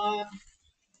sit on?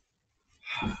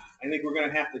 I think we're going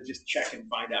to have to just check and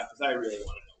find out because I really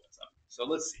want to know what's up. So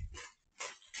let's see.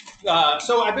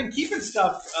 So I've been keeping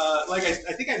stuff, like I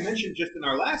think I mentioned just in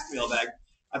our last mailbag.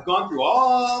 I've gone through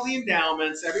all the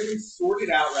endowments. Everything's sorted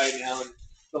out right now. And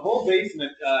the whole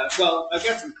basement, well, I've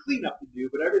got some cleanup to do,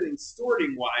 but everything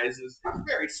sorting-wise is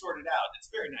very sorted out. It's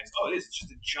very nice. Oh, it is. It's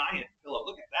just a giant pillow.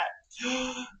 Look at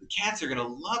that. The cats are going to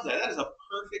love that. That is a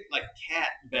perfect, like, cat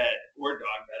bed or dog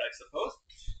bed, I suppose.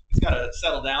 It's got to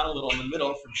settle down a little in the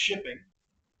middle from shipping.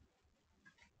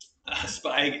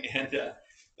 Spike and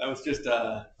that was just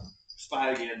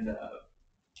Spike and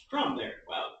Crumb there.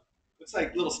 Wow, looks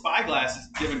like little Spyglass is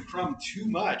giving Crumb too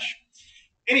much.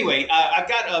 Anyway, I've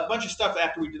got a bunch of stuff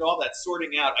after we did all that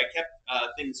sorting out. I kept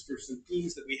things for some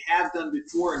themes that we have done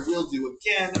before and will do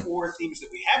again, or themes that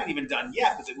we haven't even done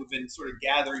yet, but that we've been sort of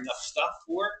gathering up stuff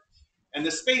for. And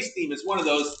the space theme is one of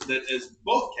those that is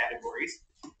both categories,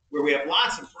 where we have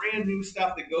lots of brand new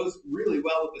stuff that goes really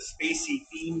well with the spacey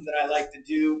theme that I like to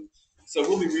do. So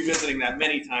we'll be revisiting that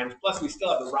many times. Plus, we still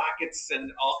have the rockets and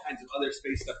all kinds of other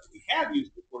space stuff that we have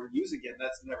used before to use again.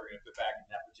 That's never going to fit back in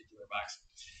that particular box.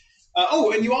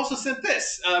 Oh, and you also sent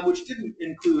this, which didn't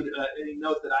include any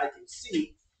note that I can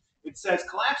see. It says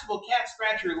collapsible cat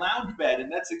scratcher lounge bed,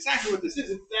 and that's exactly what this is.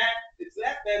 It's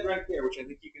that bed right there, which I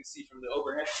think you can see from the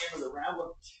overhead camera, the round one.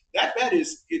 That bed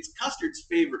it's Custard's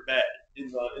favorite bed in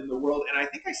the world, and I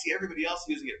think I see everybody else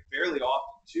using it fairly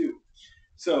often too.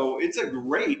 So it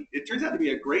turns out to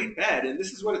be a great bed, and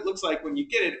this is what it looks like when you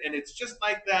get it, and it's just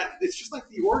like that. It's just like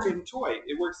the organ toy.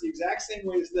 It works the exact same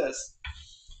way as this,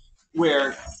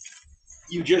 where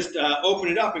you just open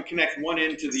it up and connect one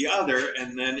end to the other,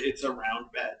 and then it's a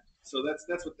round bed. So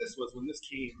that's what this was when this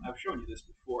came. I've shown you this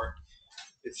before.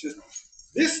 It's just,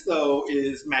 this though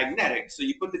is magnetic. So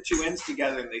you put the two ends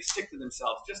together and they stick to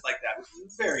themselves just like that, which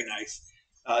is very nice.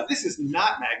 This is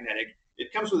not magnetic.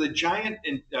 It comes with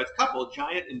a couple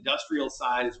giant industrial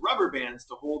size rubber bands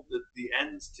to hold the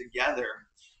ends together,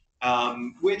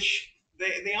 which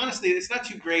they honestly, it's not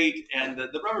too great. And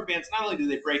the rubber bands, not only do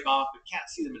they break off, but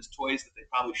cats see them as toys that they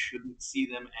probably shouldn't see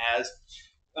them as.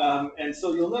 And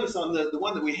so you'll notice on the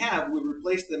one that we have, we've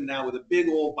replaced them now with a big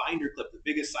old binder clip, the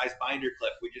biggest size binder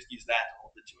clip. We just use that to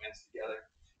hold the two ends together.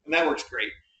 And that works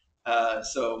great.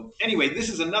 So anyway, this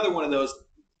is another one of those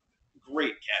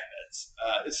great cat beds.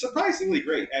 It's surprisingly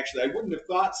great, actually. I wouldn't have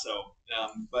thought so.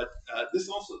 But this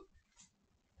also,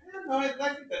 no, I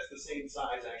think that's the same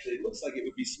size, actually. It looks like it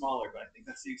would be smaller, but I think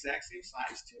that's the exact same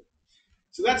size, too.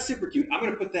 So that's super cute. I'm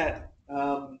going to put that,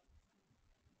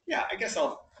 yeah, I guess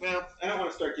well, I don't want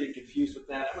to start getting confused with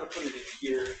that. I'm going to put it in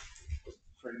here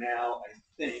for now, I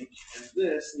think. And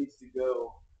this needs to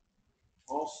go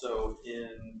also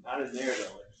not in there,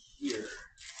 though, in here.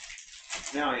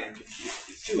 Now I am confused.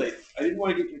 It's too late. I didn't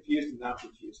want to get confused and now I'm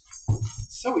confused.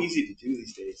 It's so easy to do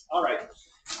these days. All right,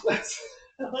 let's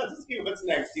see what's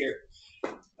next here.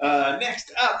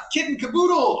 Next up, Kitten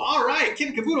Caboodle. All right,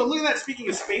 Kitten Caboodle. Look at that. Speaking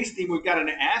of space theme, we've got an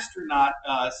astronaut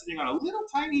sitting on a little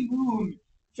tiny moon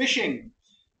fishing.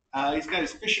 He's got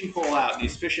his fishing pole out and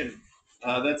he's fishing.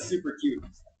 That's super cute.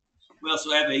 We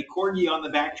also have a corgi on the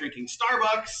back drinking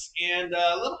Starbucks and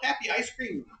a little happy ice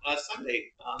cream sundae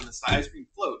on the side, ice cream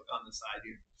float on the side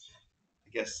here.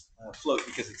 I guess float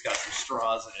because it's got some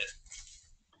straws in it.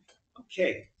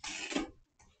 Okay.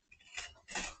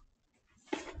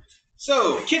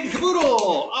 So, Kitten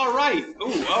Caboodle. All right.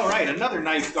 Oh, all right. Another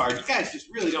nice card. You guys just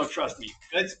really don't trust me.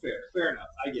 That's fair. Fair enough.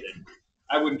 I get it.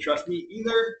 I wouldn't trust me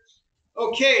either.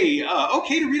 Okay.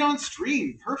 Okay to read on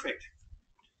stream. Perfect.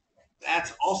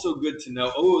 That's also good to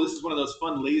know. Oh, this is one of those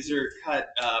fun laser cut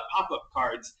pop-up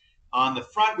cards. On the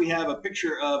front, we have a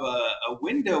picture of a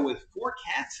window with 4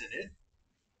 cats in it.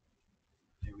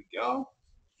 There we go.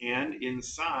 And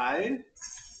inside,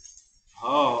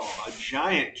 oh, a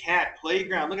giant cat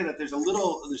playground. Look at that.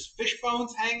 There's fish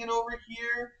bones hanging over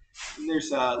here. And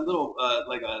there's a little,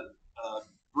 like a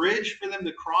bridge for them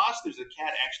to cross. There's a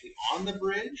cat actually on the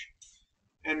bridge.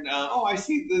 And oh, I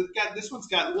see. This one's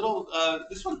got little.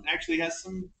 This one actually has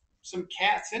some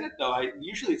cats in it, though.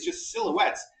 Usually it's just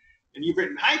silhouettes. And you've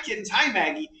written, "Hi kittens, hi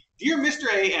Maggie, dear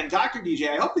Mr. A and Dr. DJ.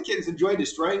 I hope the kittens enjoy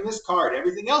destroying this card.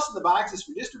 Everything else in the box is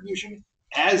for distribution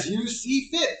as you see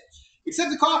fit. Except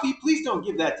the coffee. Please don't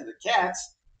give that to the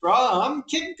cats." From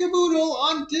Kitten Caboodle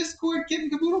on Discord.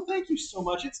 Kitten Caboodle, thank you so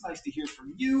much. It's nice to hear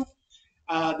from you.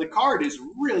 The card is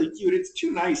really cute. It's too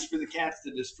nice for the cats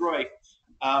to destroy.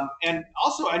 And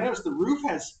also, I noticed the roof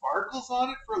has sparkles on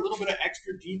it for a little bit of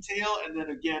extra detail. And then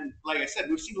again, like I said,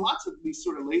 we've seen lots of these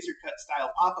sort of laser cut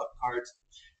style pop-up cards.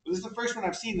 But this is the first one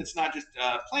I've seen that's not just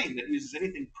plain, that uses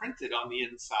anything printed on the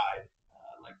inside,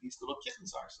 like these little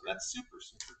kittens are. So that's super,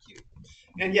 super cute.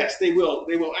 And yes, they will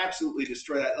absolutely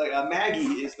destroy that. Like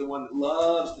Maggie is the one that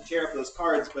loves to tear up those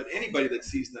cards, but anybody that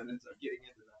sees them ends up getting into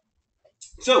them.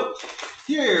 So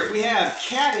here we have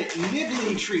cat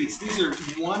nibbly treats. These are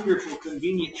wonderful,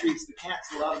 convenient treats. The cats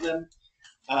love them.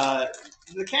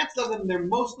 The cats love them. They're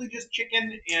mostly just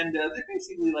chicken, and they're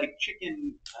basically like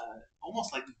chicken,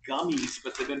 almost like gummies,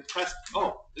 but they've been pressed.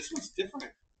 Oh, this one's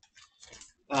different.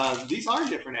 These are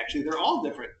different, actually. They're all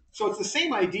different. So it's the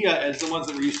same idea as the ones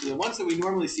that we're used to. The ones that we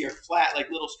normally see are flat, like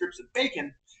little strips of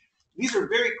bacon. These are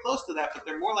very close to that, but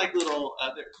they're more like little,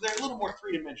 they're a little more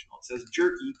three-dimensional. It says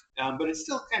jerky, but it's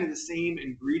still kind of the same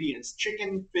ingredients.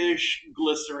 Chicken, fish,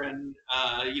 glycerin,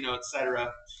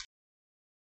 etc.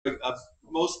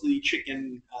 Mostly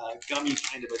chicken, gummy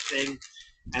kind of a thing.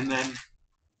 And then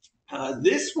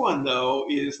this one, though,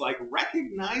 is like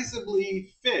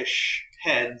recognizably fish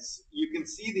heads. You can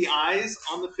see the eyes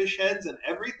on the fish heads and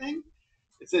everything.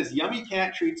 It says Yummy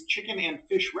Cat Treats Chicken and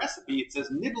Fish Recipe. It says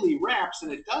Nibbly Wraps,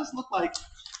 and it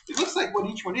looks like what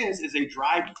each one is a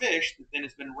dried fish that then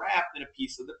has been wrapped in a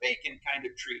piece of the bacon kind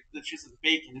of treat. That's just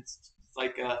bacon. It's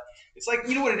like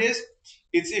you know what it is?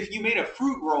 It's if you made a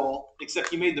fruit roll,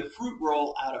 except you made the fruit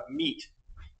roll out of meat.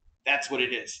 That's what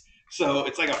it is. So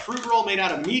it's like a fruit roll made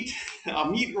out of meat, a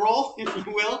meat roll, if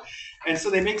you will. And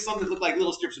so they make some that look like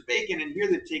little strips of bacon, and here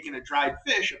they've taken a dried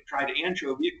fish, a dried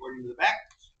anchovy, according to the back,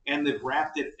 and they've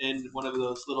wrapped it in one of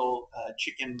those little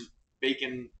chicken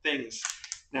bacon things.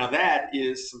 Now that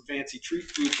is some fancy treat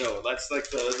food, though. That's like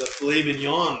the filet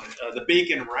mignon, the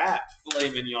bacon wrapped filet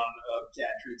mignon of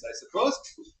cat treats, I suppose.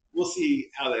 We'll see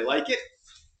how they like it.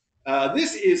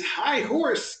 This is High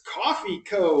Horse Coffee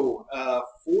Co.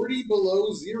 40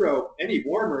 below zero. Any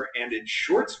warmer and in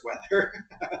shorts weather.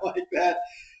 I like that.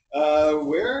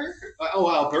 Where?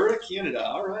 Oh, Alberta, Canada.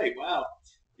 All right. Wow.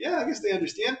 Yeah, I guess they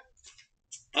understand.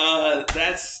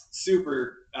 That's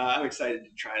super, I'm excited to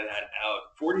try that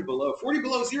out. 40 below. 40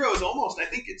 below zero is almost, I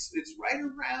think it's right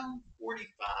around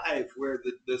 45 where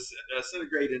the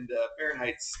centigrade and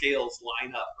Fahrenheit scales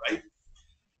line up,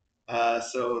 right?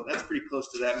 So that's pretty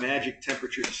close to that magic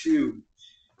temperature too.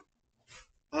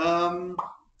 Um,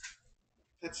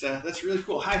 that's really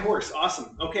cool. High horse,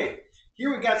 awesome. Okay,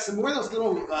 here we got some more of those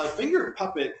little finger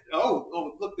puppet.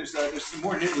 Oh, look, there's some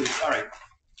more nibblies. All right,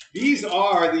 these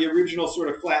are the original sort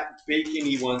of flat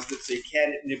bacony ones that say Cat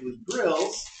at Nibbly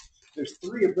Grills. There's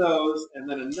 3 of those, and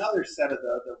then another set of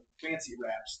the fancy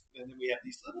wraps. And then we have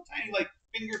these little tiny like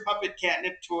finger puppet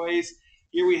catnip toys.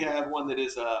 Here we have one that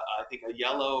is I think a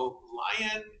yellow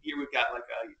lion. Here we've got like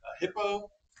a hippo,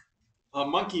 a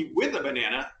monkey with a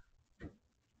banana.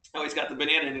 Oh, he's got the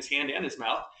banana in his hand and his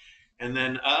mouth, and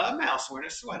then a mouse wearing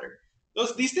a sweater.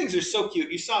 These things are so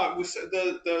cute. You saw there's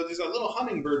a little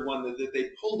hummingbird one that they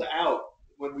pulled out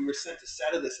when we were sent a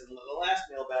set of this in the last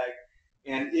mailbag,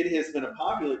 and it has been a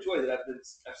popular toy that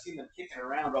I've seen them kicking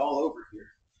around all over here.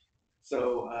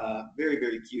 So very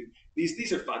very cute.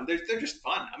 These are fun. They're just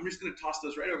fun. I'm just going to toss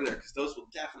those right over there because those will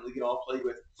definitely get all played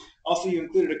with. Also, you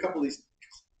included a couple of these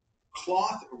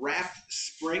cloth wrapped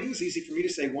springs. Easy for me to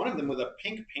say. One of them with a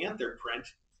Pink Panther print.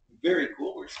 Very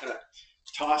cool. We're just going to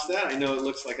toss that. I know it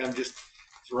looks like I'm just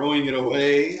throwing it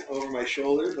away over my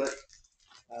shoulder, but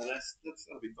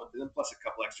that'll be fun. And then plus a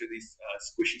couple extra of these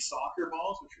squishy soccer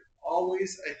balls, which are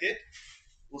always a hit.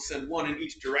 We'll send one in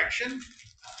each direction.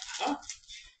 Uh-huh.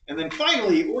 And then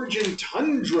finally, Origin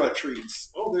Tundra treats.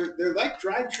 Oh, they're like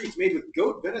dried treats made with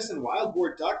goat, venison, wild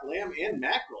boar, duck, lamb, and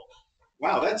mackerel.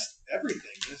 Wow, that's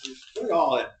everything. Let's just put it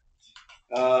all in.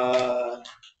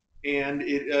 And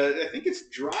I think it's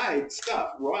dried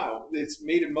stuff. Wow, it's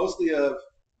made mostly of.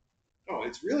 Oh,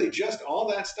 it's really just all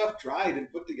that stuff dried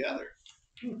and put together.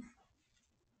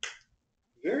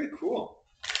 Very cool.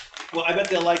 Well, I bet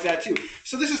they'll like that too.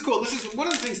 So this is cool. This is one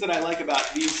of the things that I like about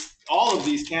all of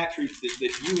these cat treats that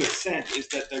you have sent is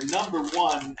that they're number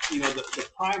one. The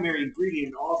primary ingredient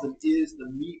in all of them is the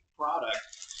meat product,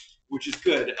 which is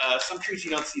good. Some treats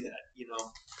you don't see that,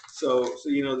 so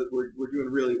you know that we're doing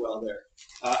really well there.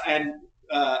 And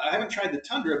I haven't tried the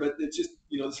Tundra, but it's just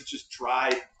this is just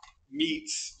dried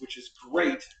meats, which is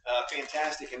great,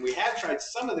 fantastic. And we have tried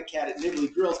some of the Cat at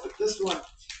Nibbly Grills, but this one,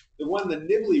 the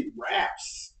Nibbly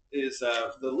wraps, is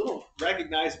the little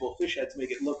recognizable fish heads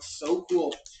make it look so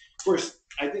cool. Of course,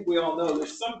 I think we all know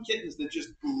there's some kittens that just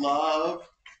love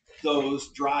those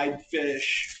dried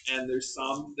fish, and there's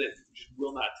some that just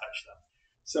will not touch them.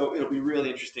 So it'll be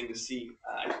really interesting to see.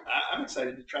 I'm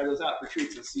excited to try those out for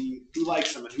treats and see who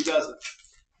likes them and who doesn't,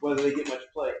 whether they get much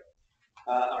play.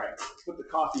 All right, let's put the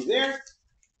coffee there.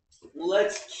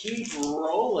 Let's keep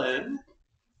rolling.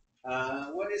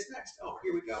 What is next? Oh,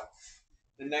 here we go.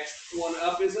 The next one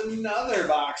up is another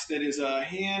box that is a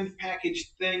hand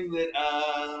packaged thing that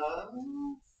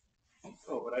oh,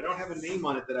 but I don't have a name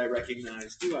on it that I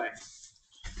recognize, do I?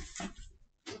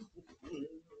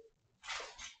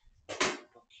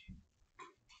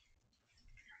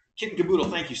 Kitten Caboodle,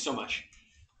 thank you so much.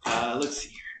 Let's see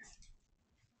here.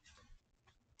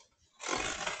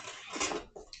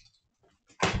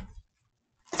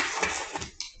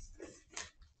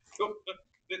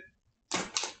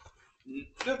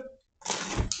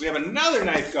 We have another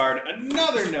knife guard,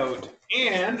 another note,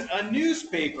 and a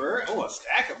newspaper. Oh, a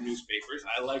stack of newspapers.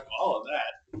 I like all of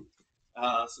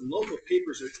that. Some local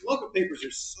papers. Local papers are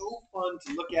so fun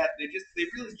to look at. They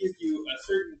really give you a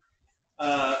certain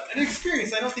an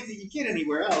experience I don't think that you get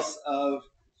anywhere else of,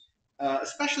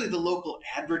 especially the local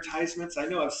advertisements. I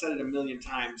know I've said it a million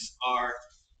times, are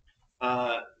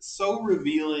so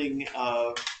revealing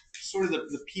of sort of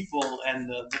the people and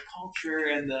the culture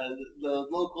and the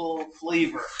local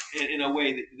flavor in a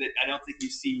way that I don't think you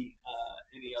see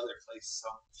any other place. So,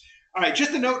 all right,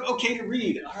 just a note, okay to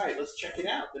read. All right, let's check it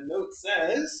out. The note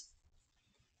says,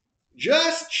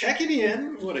 just checking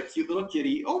in. What a cute little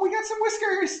kitty. Oh, we got some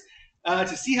whiskers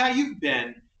to see how you've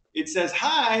been. It says,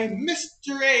 hi,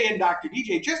 Mr. A and Dr.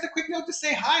 DJ. Just a quick note to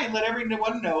say hi and let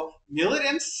everyone know Millet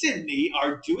and Sydney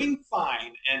are doing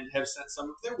fine and have sent some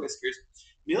of their whiskers.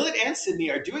 Millet and Sydney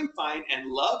are doing fine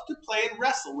and love to play and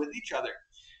wrestle with each other.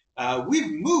 We've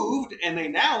moved and they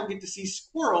now get to see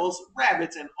squirrels,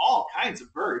 rabbits, and all kinds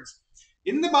of birds.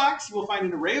 In the box, you will find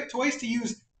an array of toys to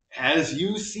use as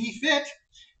you see fit,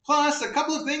 plus a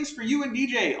couple of things for you and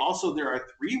DJ. Also, there are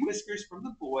 3 whiskers from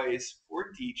the boys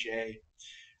for DJ.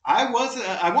 I want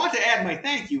to add my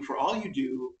thank you for all you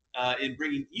do in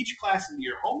bringing each class into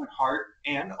your home and heart,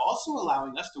 and also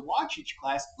allowing us to watch each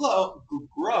class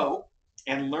grow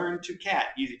and learn to cat.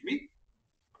 Easy for me.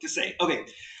 to say. Okay,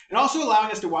 and also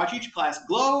allowing us to watch each class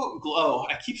glow.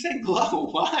 I keep saying glow.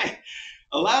 Why?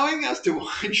 Allowing us to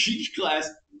watch each class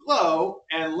glow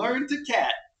and learn to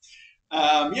cat.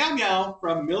 Meow meow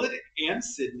from Millet and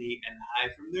Sydney, and hi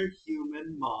from their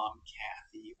human mom,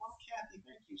 Kathy. Well, Kathy,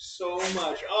 thank you so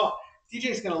much. Oh,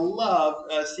 DJ's gonna love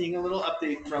seeing a little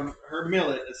update from her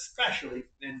Millet, especially,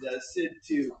 and Sid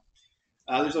too.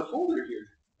 There's a folder here.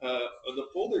 The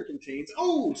folder contains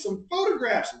some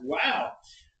photographs. Wow,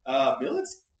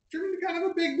 Millet's turned into kind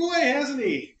of a big boy, hasn't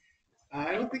he?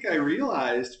 I don't think I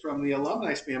realized from the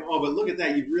alumni spam. Oh, but look at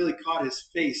that. You've really caught his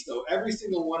face, though. Every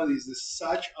single one of these is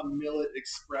such a Millet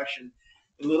expression.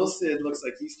 And little Sid looks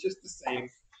like he's just the same.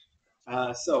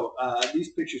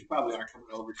 These pictures probably aren't coming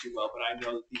over too well, but I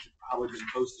know that these have probably been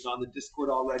posted on the Discord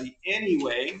already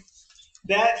anyway.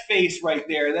 That face right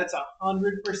there, that's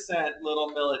 100% little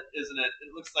Millet, isn't it?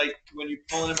 It looks like when you're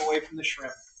pulling him away from the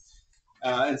shrimp.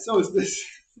 And so is this.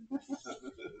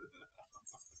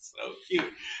 So cute.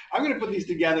 I'm going to put these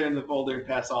together in the folder and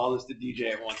pass all this to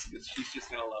DJ at once because she's just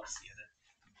going to love seeing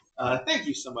it. Thank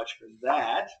you so much for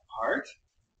that part.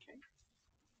 Okay.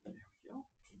 There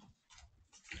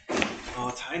we go.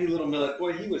 Oh, tiny little Millet.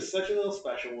 Boy, he was such a little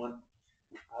special one.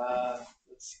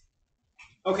 Let's see.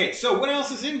 Okay, so what else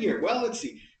is in here? Well, let's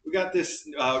see. We got this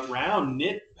round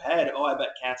knit bed. Oh, I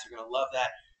bet cats are going to love that.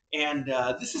 And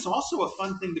this is also a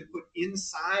fun thing to put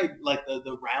inside, like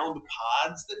the round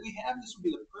pods that we have. This would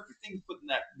be the perfect thing to put in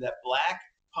that black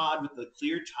pod with the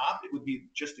clear top. It would be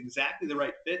just exactly the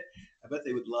right fit. I bet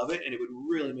they would love it, and it would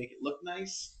really make it look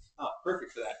nice. Oh,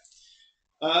 perfect for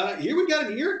that. Here we got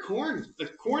an ear of corn, a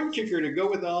corn kicker to go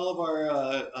with all of our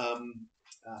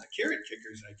carrot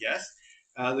kickers, I guess.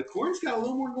 The corn's got a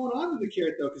little more going on than the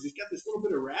carrot, though, because he's got this little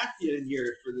bit of raffia in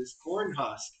here for this corn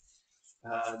husk.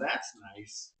 That's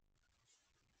nice.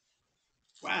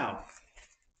 Wow.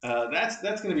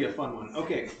 That's going to be a fun one.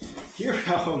 Okay, here.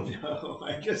 Oh no!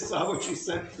 I just saw what you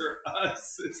sent for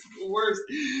us. It's the worst.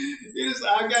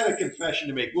 I've got a confession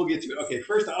to make. We'll get to it. Okay,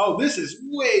 first. Oh, this is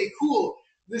way cool.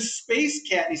 This space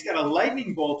cat. He's got a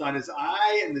lightning bolt on his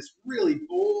eye and this really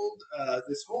bold.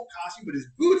 This whole costume, but his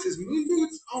boots, his moon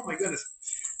boots. Oh my goodness!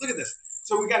 Look at this.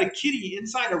 So we got a kitty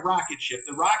inside a rocket ship.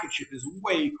 The rocket ship is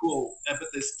way cool, but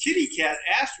this kitty cat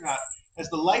astronaut has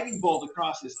the lightning bolt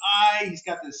across his eye. He's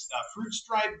got this fruit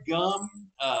stripe gum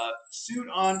suit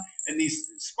on, and these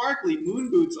sparkly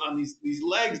moon boots on these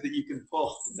legs that you can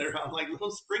pull. They're on like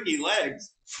little springy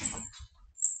legs.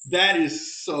 That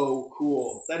is so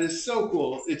cool. That is so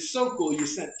cool. It's so cool. You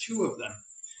sent two of them,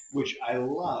 which I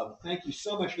love. Thank you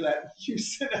so much for that. You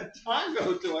sent a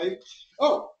taco toy.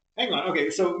 Oh, hang on. Okay,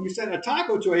 so you sent a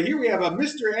taco toy. Here we have a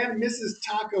Mr. and Mrs.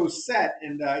 Taco set,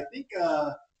 and I think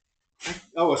a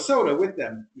soda with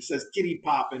them. It says Kitty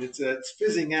Pop, and it's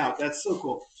fizzing out. That's so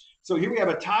cool. So here we have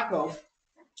a taco.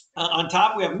 On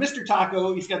top, we have Mr.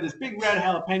 Taco. He's got this big red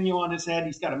jalapeno on his head.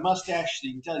 He's got a mustache, so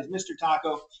you can tell he's Mr.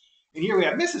 Taco. And here we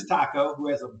have Mrs. Taco, who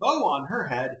has a bow on her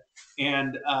head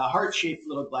and heart-shaped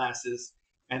little glasses.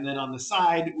 And then on the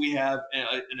side, we have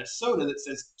a soda that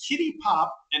says Kitty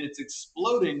Pop, and it's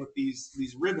exploding with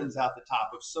these ribbons out the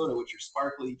top of soda, which are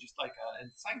sparkly, just like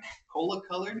it's like cola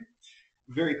colored.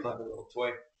 Very clever little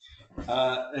toy.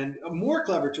 And more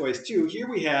clever toys, too. Here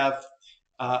we have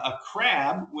a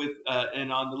crab with,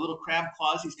 and on the little crab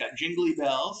claws, he's got jingly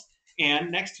bells.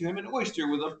 And next to him, an oyster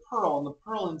with a pearl. And the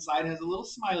pearl inside has a little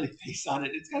smiley face on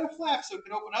it. It's got a flap so it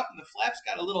can open up. And the flap's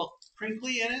got a little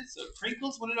crinkly in it. So it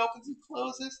crinkles when it opens and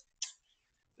closes.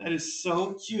 That is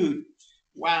so cute.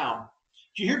 Wow.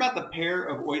 Did you hear about the pair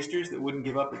of oysters that wouldn't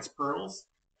give up its pearls?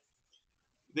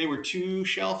 They were two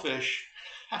shellfish.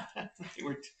 They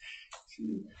were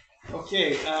two.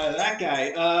 Okay, that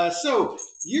guy. So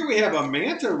here we have a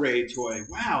manta ray toy.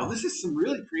 Wow, this is some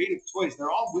really creative toys. They're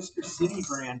all Whisker City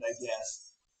brand, I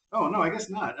guess. Oh no, I guess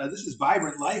not. This is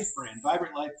Vibrant Life brand.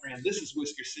 Vibrant Life brand. This is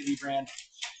Whisker City brand.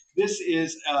 This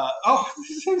is.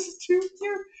 This is too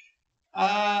cute.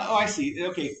 I see.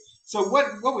 Okay, so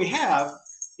what we have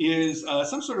is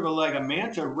some sort of like a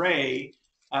manta ray.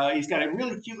 He's got a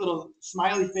really cute little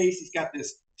smiley face. He's got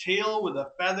this tail with a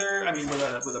feather. I mean, with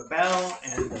a bell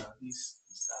and these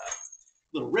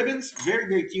little ribbons. Very,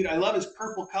 very cute. I love his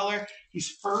purple color. He's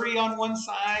furry on one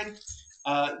side.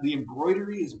 The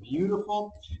embroidery is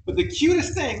beautiful. But the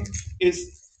cutest thing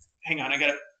is, hang on, I got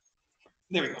it.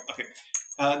 There we go. Okay.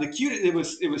 It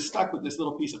was stuck with this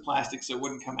little piece of plastic so it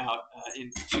wouldn't come out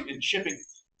in shipping.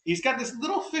 He's got this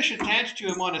little fish attached to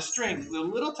him on a string, the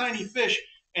little tiny fish,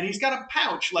 and he's got a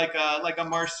pouch like a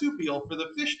marsupial for the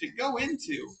fish to go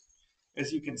into,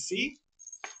 as you can see,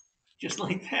 just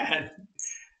like that.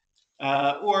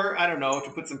 Or I don't know, to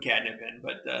put some catnip in.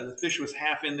 But the fish was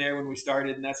half in there when we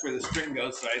started, and that's where the string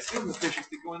goes. So I assume the fish is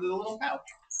to go into the little pouch.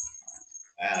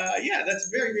 Yeah, that's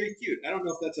very, very cute. I don't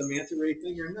know if that's a manta ray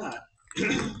thing or not,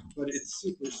 but it's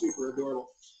super, super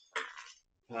adorable.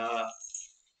 Uh,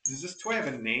 does this toy have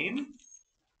a name?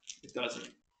 It doesn't.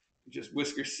 Just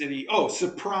Whisker City. Oh,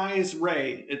 Surprise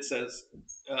Ray. It says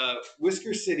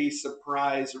Whisker City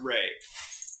Surprise Ray.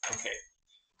 Okay,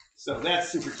 so that's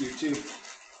super cute too.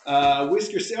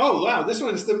 Whisker City. Oh wow, this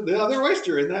one's the other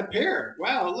oyster in that pair.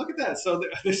 Wow, look at that. So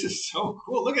this is so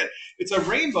cool. Look at it. It's a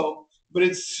rainbow, but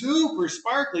it's super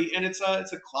sparkly, and it's a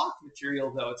cloth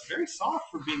material though. It's very soft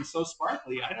for being so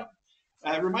sparkly. I don't.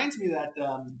 It reminds me of that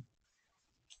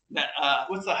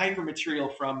what's the hyper material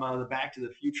from the Back to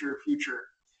the Future?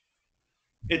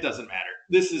 It doesn't matter.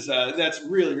 This is that's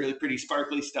really really pretty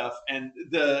sparkly stuff, and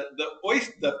the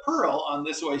pearl on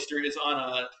this oyster is on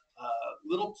a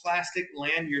little plastic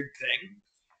lanyard thing,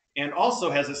 and also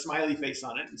has a smiley face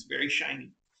on it. It's very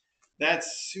shiny.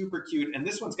 That's super cute, and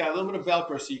this one's got a little bit of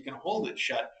Velcro so you can hold it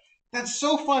shut. That's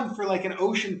so fun for like an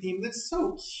ocean theme. That's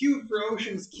so cute for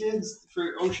Ocean's kids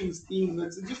for Ocean's theme.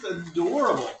 That's just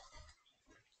adorable.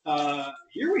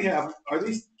 Here we have, are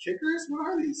these kickers? What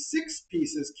are these? 6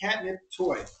 pieces catnip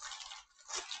toy.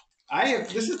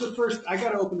 This is the first, I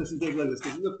gotta open this and take a look at this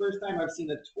because this is the first time I've seen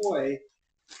a toy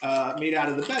made out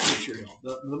of the bed material,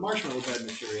 the marshmallow bed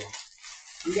material.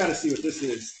 We gotta see what this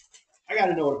is. I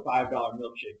gotta know what a $5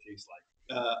 milkshake tastes like.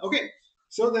 Okay,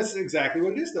 so that's exactly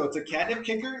what it is though. It's a catnip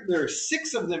kicker. There are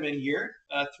 6 of them in here,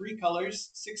 3 colors,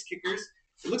 6 kickers.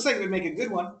 It looks like it would make a good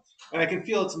one. And I can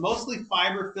feel it's mostly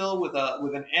fiber fill with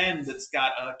an end that's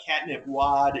got a catnip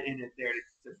wad in it there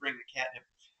to bring the catnip.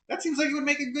 That seems like it would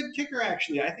make a good kicker,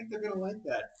 actually. I think they're going to like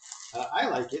that. I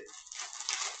like it.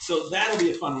 So that'll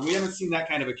be a fun one. We haven't seen that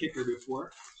kind of a kicker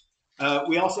before.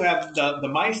 We also have the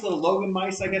mice, little Logan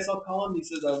mice, I guess I'll call them.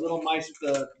 These are the little mice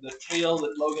with the tail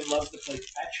that Logan loves to play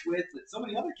fetch with, that so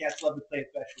many other cats love to play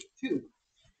fetch with, too.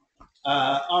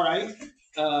 All right.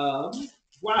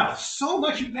 Wow, so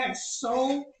much. You packed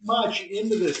so much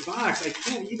into this box. I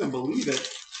can't even believe it.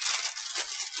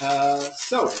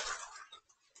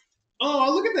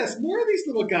 Oh, look at this. More of these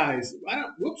little guys.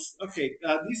 Whoops. Okay.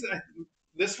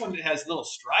 This one has little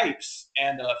stripes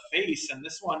and a face, and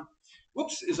this one,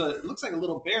 whoops, looks like a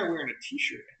little bear wearing a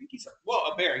T-shirt. I think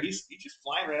a bear. He's just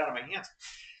flying right out of my hands.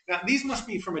 Now these must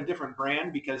be from a different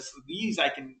brand because these I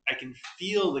can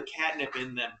feel the catnip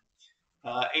in them.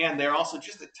 And they're also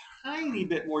just a tiny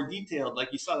bit more detailed.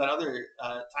 Like you saw that other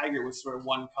tiger was sort of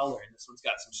one color, and this one's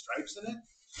got some stripes in it.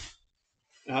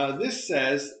 This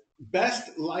says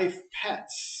Best Life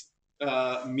Pets.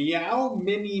 Meow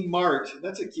Mini Mart.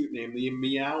 That's a cute name. The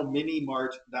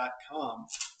meowminimart.com.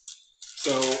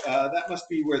 So that must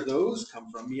be where those come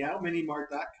from.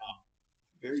 Meowminimart.com.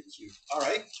 Very cute. All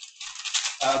right.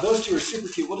 Those 2 are super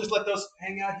cute. We'll just let those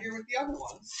hang out here with the other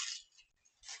ones.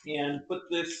 And put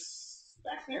this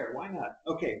back there. Why not?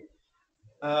 Okay.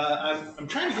 I'm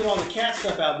trying to get all the cat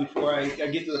stuff out before I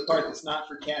get to the part that's not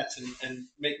for cats and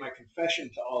make my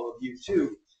confession to all of you,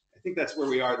 too. I think that's where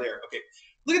we are there. Okay.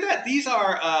 Look at that. These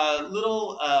are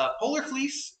little polar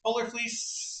fleece. What do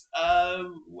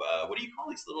you call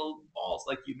these little balls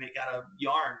like you make out of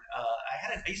yarn?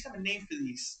 I used to have a name for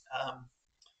these.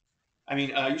 I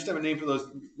used to have a name for those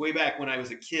way back when I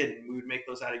was a kid, and we would make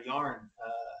those out of yarn.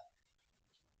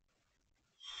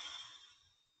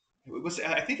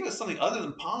 I think it was something other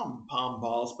than pom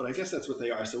balls, but I guess that's what they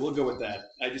are. So we'll go with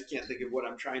that. I just can't think of what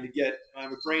I'm trying to get.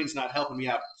 My brain's not helping me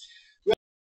out.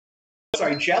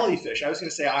 Sorry, jellyfish. I was going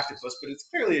to say octopus, but it's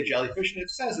clearly a jellyfish, and it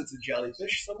says it's a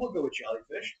jellyfish, so we'll go with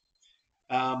jellyfish.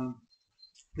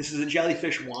 This is a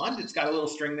jellyfish wand. It's got a little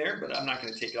string there, but I'm not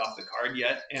going to take it off the card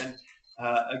yet. And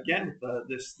again,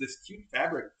 this cute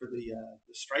fabric for the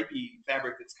stripy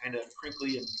fabric that's kind of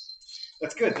crinkly, and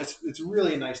that's good. It's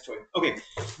really a nice toy. Okay,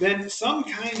 then some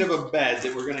kind of a bed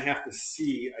that we're going to have to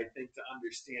see, I think, to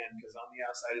understand, because on the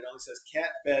outside it only says cat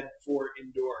bed for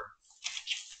indoor.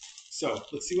 So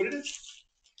let's see what it is.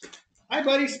 Hi,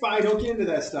 buddy. Spy, don't get into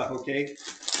that stuff, okay?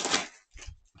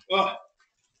 Oh,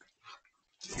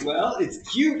 well, it's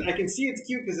cute. I can see it's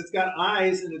cute because it's got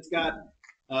eyes and it's got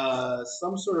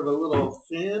some sort of a little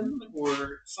fin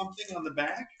or something on the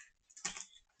back.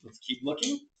 Let's keep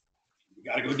looking. We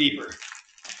got to go deeper.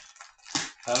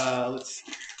 Let's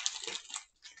see.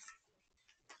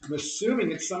 I'm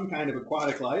assuming it's some kind of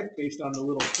aquatic life based on the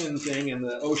little fin thing and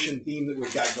the ocean theme that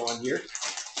we've got going here.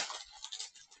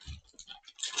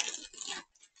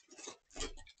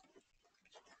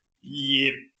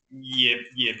 Yep.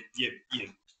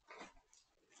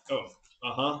 Oh,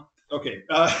 uh-huh. Okay.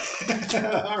 All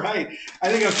right.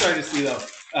 I think I'm starting to see though.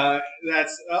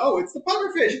 That's it's the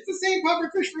pufferfish. It's the same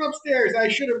pufferfish from upstairs. I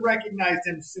should have recognized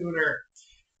him sooner.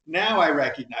 Now I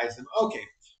recognize him. Okay.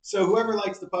 So whoever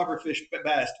likes the pufferfish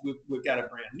best, we've got a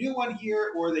brand new one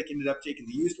here, or they can end up taking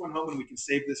the used one home, and we can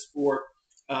save this for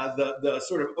the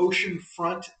sort of ocean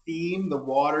front theme, the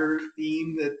water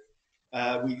theme that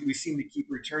we seem to keep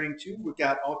returning to. We've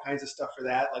got all kinds of stuff for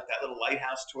that, like that little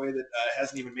lighthouse toy that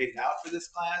hasn't even made it out for this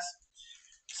class.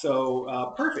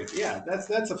 So perfect. Yeah,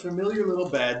 that's a familiar little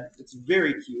bed. It's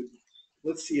very cute.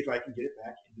 Let's see if I can get it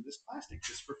back into this plastic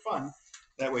just for fun.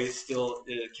 That way it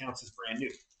counts as brand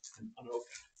new and unopened,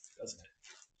 doesn't it?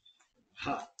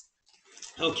 Huh.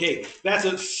 Okay,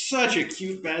 such a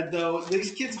cute bed though.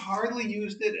 These kids hardly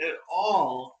used it at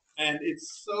all, and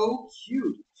it's so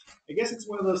cute. I guess it's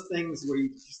one of those things where you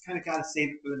just kind of got to save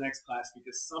it for the next class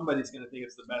because somebody's going to think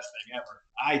it's the best thing ever.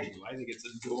 I do. I think it's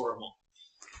adorable.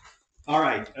 All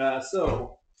right, um,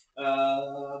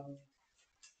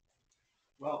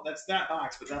 well, that's that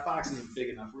box, but that box isn't big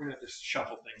enough. We're gonna have to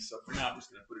shuffle things. So for now, I'm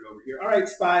just gonna put it over here. All right,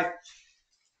 Spy.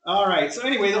 All right. So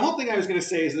anyway, the whole thing I was going to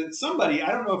say is that somebody,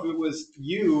 I don't know if it was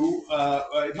you,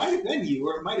 it might have been you,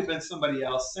 or it might have been somebody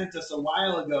else, sent us a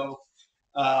while ago,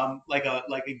 like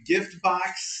a gift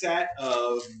box set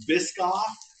of Biscoff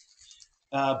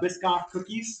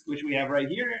cookies, which we have right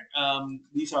here.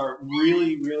 These are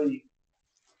really,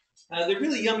 they're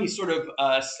really yummy. Sort of,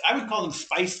 I would call them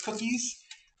spiced cookies.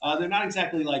 They're not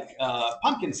exactly like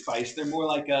pumpkin spice. They're more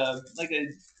like a.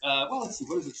 Well, let's see.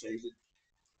 What does it say?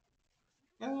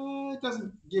 It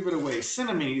doesn't give it away.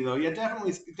 Cinnamony though, yeah,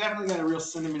 definitely got a real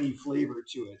cinnamony flavor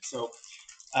to it. So,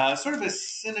 sort of a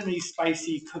cinnamony,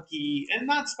 spicy cookie, and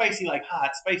not spicy like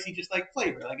hot, spicy just like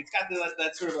flavor. Like it's got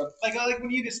that sort of like when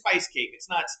you do spice cake. It's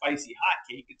not spicy hot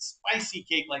cake. It's spicy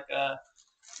cake like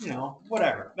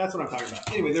whatever. That's what I'm talking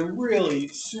about. Anyway, they're really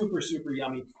super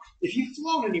yummy. If you've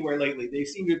flown anywhere lately, they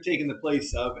seem to have taken the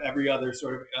place of every other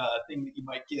sort of thing that you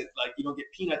might get. Like you don't get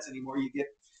peanuts anymore. You get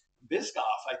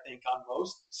Biscoff, I think, on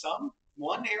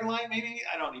one airline, maybe.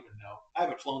 I don't even know. I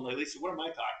haven't flown lately, so what am I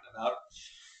talking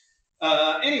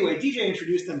about? Anyway, DJ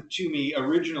introduced them to me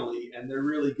originally, and they're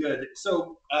really good.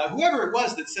 So, whoever it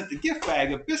was that sent the gift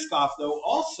bag of Biscoff, though,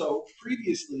 also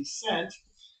previously sent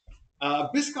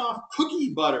Biscoff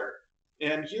cookie butter.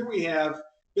 And here we have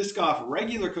Biscoff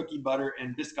regular cookie butter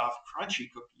and Biscoff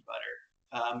crunchy cookie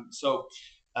butter.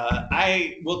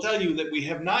 I will tell you that we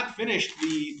have not finished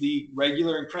the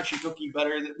regular and crunchy cookie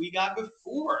butter that we got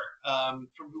before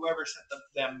from whoever sent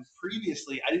them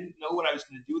previously. I didn't know what I was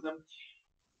going to do with them.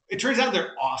 It turns out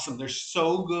they're awesome. They're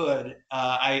so good.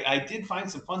 I did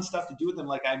find some fun stuff to do with them.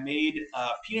 Like I made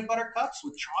peanut butter cups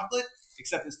with chocolate,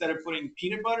 except instead of putting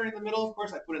peanut butter in the middle, of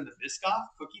course, I put in the Biscoff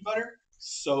cookie butter.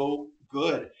 So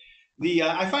good.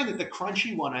 I find that the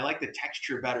crunchy one, I like the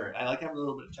texture better. I like having a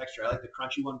little bit of texture. I like the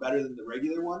crunchy one better than the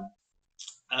regular one.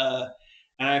 Uh,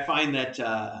 and I find that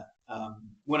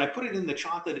when I put it in the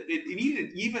chocolate, it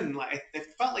needed even like it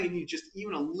felt like it needed just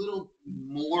even a little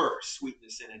more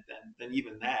sweetness in it than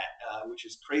even that, which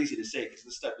is crazy to say because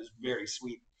this stuff is very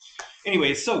sweet.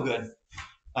 Anyway, it's so good.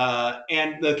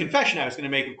 And the confession I was going to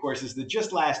make, of course, is that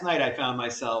just last night I found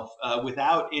myself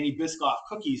without any Biscoff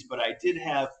cookies, but I did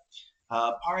have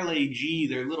Parlay G.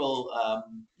 They're little,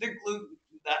 they're gluten,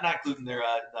 not gluten. They're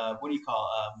what do you call?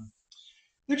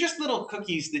 They're just little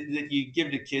cookies that you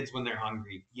give to kids when they're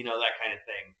hungry. You know that kind of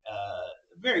thing.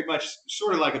 Very much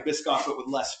sort of like a Biscoff, but with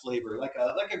less flavor, like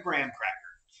a graham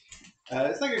cracker.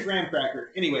 It's like a graham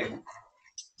cracker. Anyway,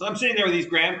 so I'm sitting there with these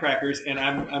graham crackers, and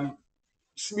I'm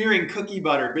smearing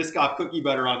Biscoff cookie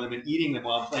butter on them, and eating them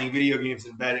while I'm playing video games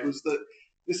in bed.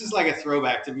 This is like a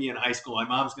throwback to me in high school. My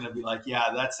mom's gonna be like,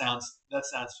 "Yeah, that sounds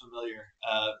familiar."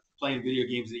 Playing video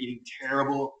games and eating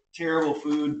terrible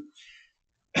food.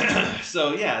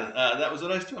 So yeah, that was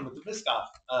what I was doing with the Biscoff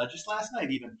just last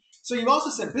night even. So you've also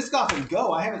said Biscoff and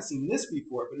Go. I haven't seen this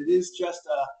before, but it is just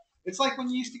it's like when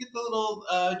you used to get the little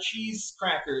cheese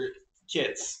cracker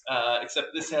kits,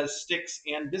 except this has sticks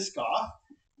and Biscoff.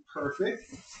 Perfect.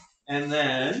 And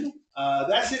then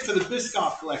that's it for the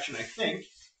Biscoff collection, I think.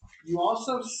 You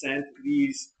also sent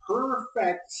these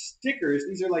perfect stickers.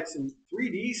 These are like some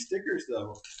 3D stickers,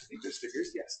 though. I think they're stickers,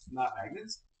 yes, not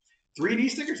magnets. 3D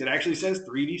stickers. It actually says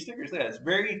 3D stickers. Yeah, it's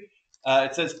very.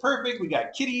 It says perfect. We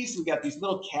got kitties. We got these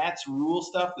little cats rule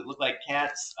stuff that look like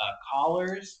cats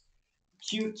collars.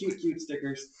 Cute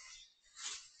stickers.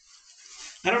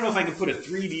 I don't know if I can put a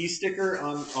 3D sticker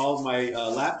on all of my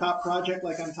laptop project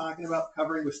like I'm talking about,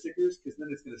 covering with stickers, because then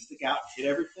it's going to stick out and hit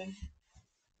everything.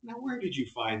 Now, where did you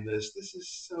find this? This is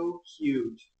so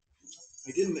cute.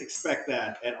 I didn't expect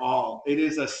that at all. It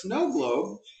is a snow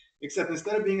globe except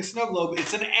instead of being a snow globe,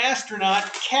 it's an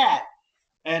astronaut cat.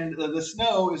 And the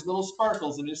snow is little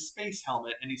sparkles in his space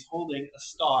helmet, and he's holding a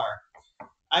star.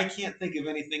 I can't think of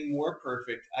anything more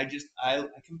perfect. I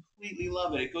completely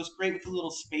love it. It goes great with the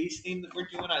little space theme that we're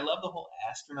doing. I love the whole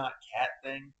astronaut cat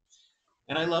thing.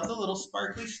 And I love the little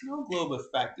sparkly snow globe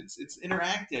effect. It's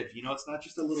interactive, you know, it's not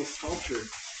just a little sculpture.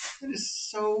 It is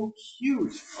so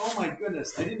cute. Oh my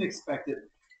goodness, I didn't expect it.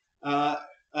 Uh,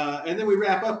 and then we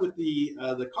wrap up with the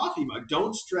coffee mug.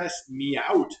 Don't stress me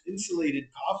out. Insulated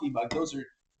coffee mug. Those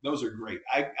are great.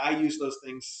 I use those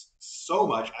things so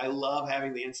much. I love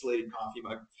having the insulated coffee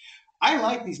mug. I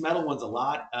like these metal ones a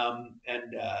lot,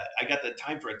 and I got the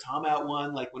Time for a Tom Out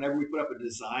one. Like whenever we put up a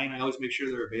design, I always make sure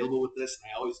they're available with this,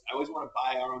 and I always want to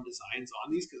buy our own designs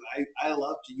on these because I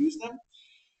love to use them.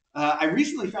 I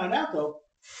recently found out though,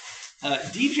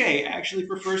 DJ actually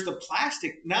prefers the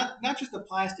plastic, not just the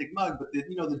plastic mug, but the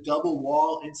the double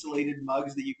wall insulated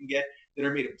mugs that you can get that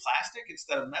are made of plastic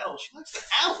instead of metal. She likes the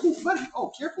ow, buddy.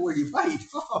 Oh, careful where you bite.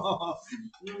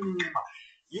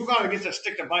 You gotta get to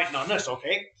stick to biting on this,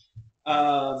 okay?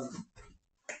 Um,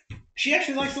 she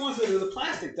actually likes the ones that are the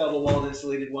plastic double walled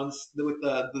insulated ones with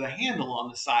the handle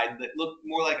on the side that look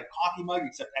more like a coffee mug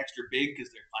except extra big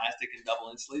because they're plastic and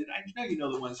double insulated. I know you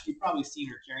know the ones. You've probably seen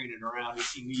her carrying it around. You've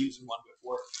seen me using one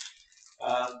before.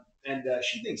 And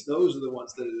she thinks those are the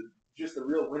ones that are just the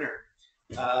real winner.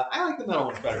 I like the metal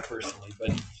ones better personally, but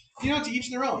to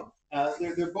each their own.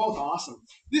 They're both awesome.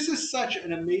 This is such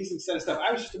an amazing set of stuff.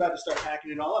 I was just about to start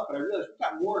packing it all up, but I realized we've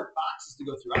got more boxes to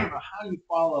go through. I don't know how you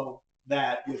follow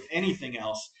that with anything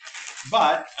else,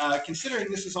 but considering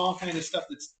this is all kind of stuff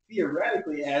that's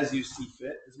theoretically as you see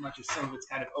fit, as much as some of it's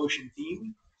kind of ocean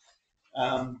themed.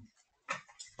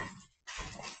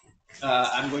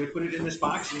 I'm going to put it in this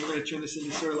box, and we're going to turn this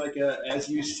into sort of like a as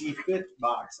you see fit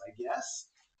box, I guess.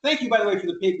 Thank you, by the way, for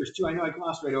the papers, too. I know I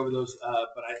glossed right over those,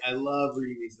 but I love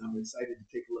reading these, and I'm excited to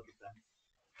take a look at them.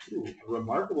 Ooh, a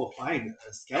remarkable find,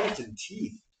 skeleton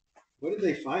teeth. What did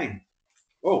they find?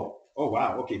 Oh,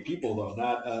 wow. Okay, people, though,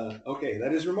 not, okay,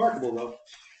 that is remarkable, though.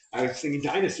 I was thinking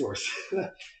dinosaurs.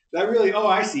 That really, oh,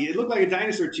 I see. It looked like a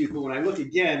dinosaur tooth, but when I look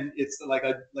again, it's like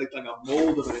a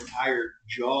mold of an entire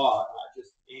jaw, not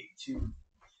just a tooth.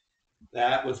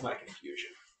 That was my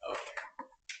confusion. Okay.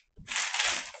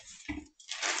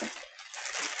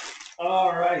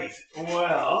 All right.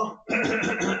 Well,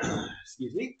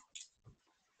 excuse me.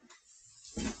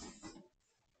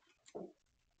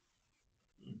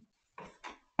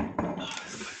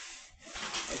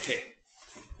 Okay.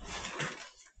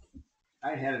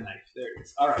 I had a knife. There it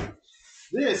is. All right.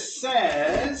 This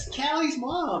says Callie's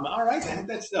mom. All right. I think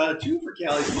that's 2 for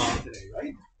Callie's mom today,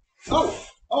 right?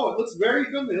 Oh, it looks very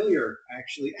familiar,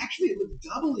 actually. Actually, it looks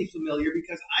doubly familiar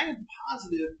because I am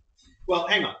positive. Well,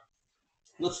 hang on.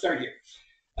 Let's start here.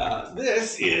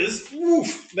 This is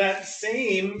that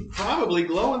same, probably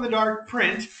glow-in-the-dark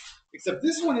print, except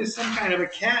this one is some kind of a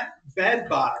cat bed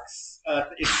box.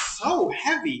 It's so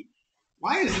heavy.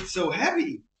 Why is it so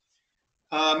heavy?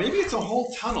 Maybe it's a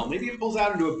whole tunnel. Maybe it pulls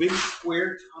out into a big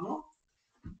square tunnel.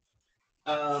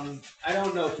 I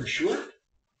don't know for sure.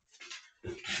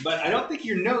 But I don't think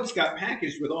your notes got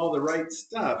packaged with all the right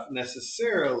stuff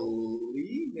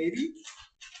necessarily. Maybe.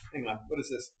 Hang on. What is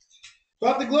this?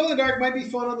 Thought the glow in the dark might be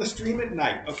fun on the stream at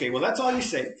night. Okay, well, that's all you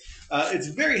say. It's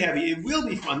very heavy. It will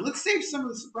be fun. Let's save some of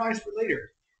the surprise for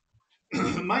later.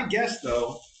 My guess,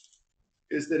 though,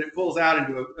 is that it pulls out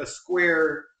into a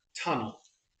square tunnel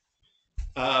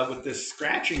with this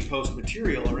scratching post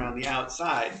material around the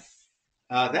outside.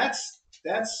 That's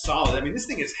solid. I mean, this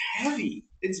thing is heavy.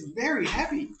 It's very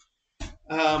heavy.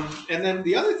 And then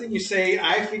the other thing you say,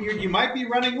 I figured you might be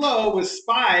running low, was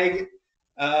Spike.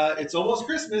 It's almost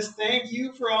Christmas. Thank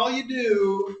you for all you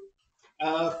do.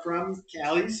 From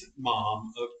Callie's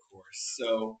mom, of course.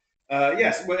 So,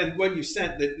 yes, and what you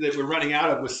sent that we're running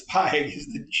out of was Spike is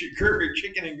the Gerber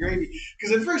chicken and gravy.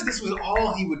 Because at first this was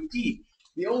all he would eat,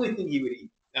 the only thing he would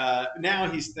eat. Now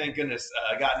he's, thank goodness,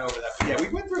 gotten over that. But yeah, we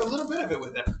went through a little bit of it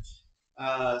with him.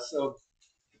 So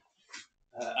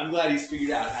I'm glad he's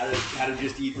figured out how to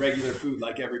just eat regular food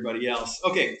like everybody else.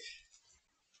 Okay.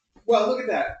 Well, look at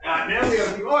that. Now we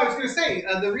have. Oh, I was going to say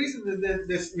the reason that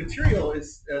this material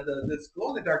is this glow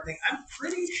in the dark thing. I'm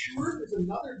pretty sure there's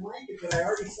another blanket that I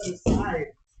already set aside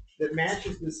that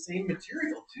matches the same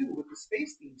material too with the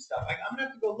space theme stuff. I'm gonna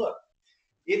have to go look.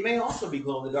 It may also be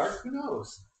glow in the dark. Who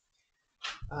knows?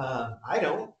 I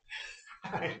don't.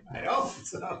 I don't.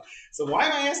 So why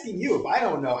am I asking you if I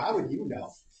don't know? How would you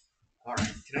know? All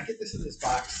right. Can I get this in this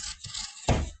box?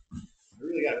 I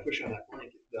really got to push on that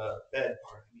blanket, the bed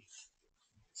part.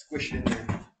 Squish it in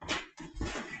there.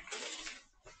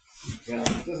 Well,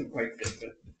 it doesn't quite fit, but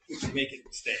we can make it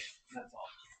stay. That's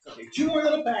all. Okay, 2 more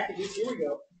little packages. Here we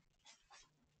go.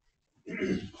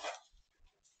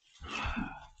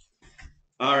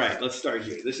 All right, let's start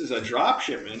here. This is a drop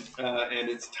shipment, and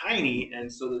it's tiny,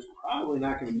 and so there's probably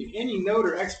not going to be any note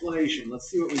or explanation. Let's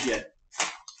see what we get.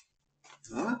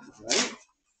 Right?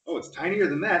 Oh, it's tinier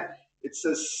than that. It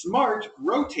says Smart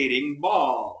Rotating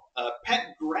Ball,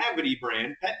 Pet Gravity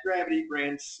brand,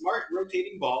 Smart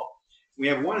Rotating Ball. We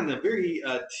have one in a very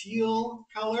teal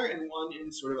color and one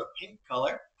in sort of a pink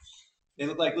color. They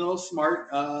look like little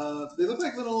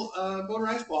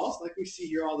motorized balls like we see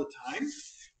here all the time.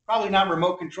 Probably not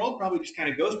remote controlled, probably just kind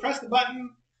of goes, press the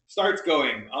button, starts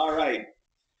going. All right.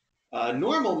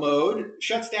 Normal mode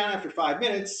shuts down after 5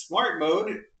 minutes. Smart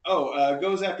mode,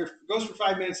 goes for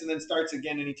 5 minutes and then starts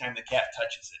again anytime the cat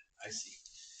touches it. I see.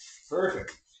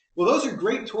 Perfect. Well, those are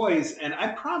great toys, and I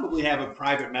probably have a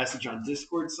private message on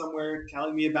Discord somewhere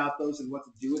telling me about those and what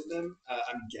to do with them.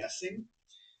 I'm guessing.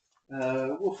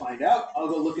 We'll find out. I'll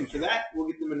go looking for that. We'll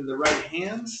get them into the right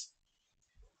hands.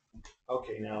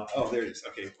 Okay, now, there it is.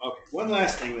 Okay. One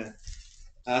last thing then.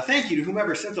 Thank you to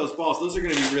whomever sent those balls. Those are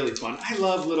going to be really fun. I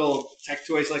love little tech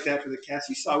toys like that for the cats.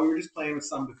 You saw we were just playing with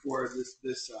some before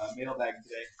this mailbag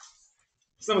today.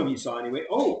 Some of you saw anyway.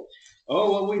 Well,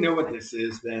 we know what this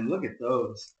is then. Look at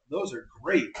those. Those are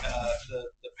great. The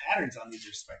patterns on these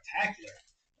are spectacular.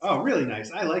 Oh, really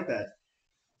nice. I like that.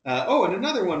 And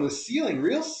another one with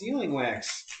real sealing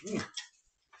wax.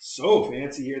 So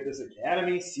fancy here at this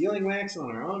academy. Sealing wax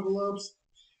on our envelopes.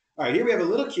 All right, here we have a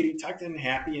little kitty tucked in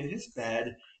happy in his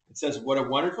bed. It says, "What a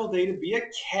wonderful day to be a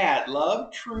cat.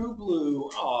 Love, True Blue."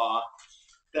 Aw,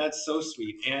 that's so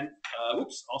sweet. And,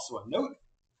 also a note.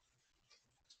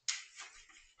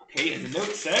 Okay, and the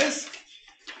note says,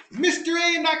 "Mr.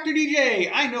 A and Dr. DJ,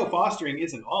 I know fostering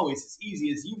isn't always as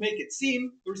easy as you make it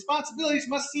seem. The responsibilities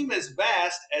must seem as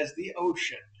vast as the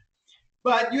ocean.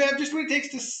 But you have just what it takes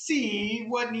to see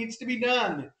what needs to be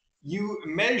done. You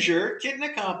measure kitten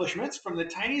accomplishments from the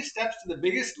tiniest steps to the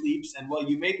biggest leaps, and while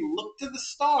you may look to the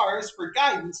stars for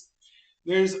guidance,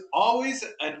 there's always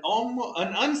an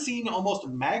unseen, almost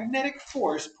magnetic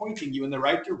force pointing you in the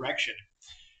right direction.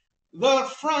 The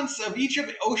fronts of each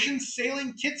of Ocean's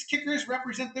sailing kit's kickers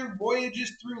represent their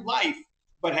voyages through life,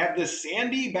 but have the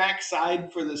sandy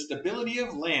backside for the stability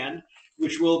of land,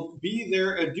 which will be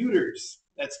their aduters."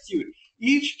 That's cute.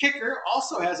 "Each kicker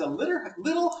also has a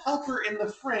little helper in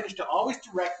the fringe to always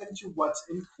direct them to what's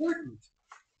important."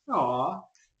 Aw,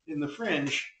 in the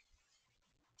fringe.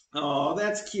 Oh,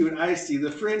 that's cute. I see.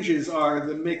 The fringes are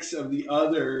the mix of the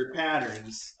other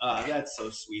patterns. That's so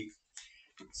sweet.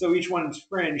 So each one's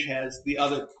fringe has the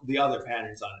other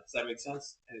patterns on it. Does that make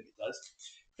sense? I think it does.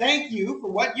 "Thank you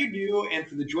for what you do and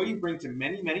for the joy you bring to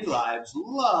many, many lives.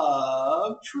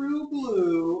 Love, True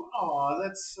Blue." Aw,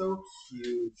 that's so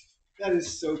cute. That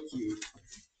is so cute.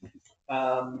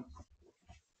 I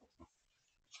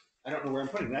don't know where I'm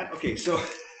putting that. Okay, so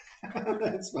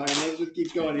that's fine. Let's just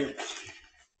keep going here.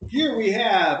 Here we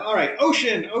have, all right,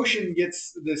 Ocean. Ocean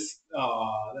gets this.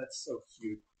 Aw, that's so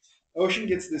cute. Ocean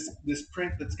gets this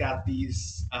print that's got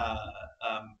these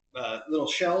little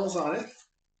shells on it.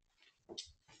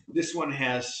 This one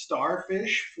has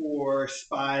starfish for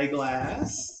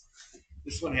spyglass.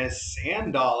 This one has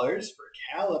sand dollars for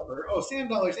caliper. Oh, sand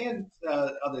dollars and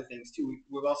other things too.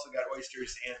 We've also got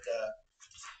oysters and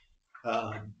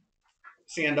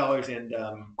sand dollars and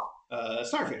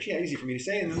starfish. Yeah, easy for me to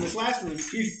say. And then this last one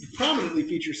prominently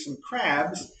features some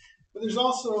crabs, but there's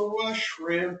also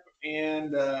shrimp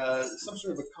and some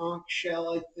sort of a conch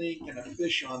shell, I think, and a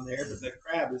fish on there. But the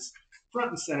crab is front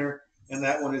and center, and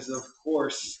that one is, of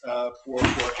course, for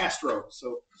Astro.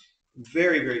 So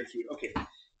very, very cute. Okay,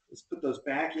 let's put those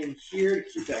back in here to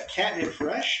keep that catnip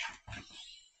fresh.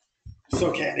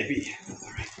 So catnipy.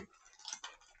 All right.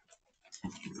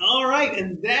 All right,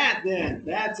 and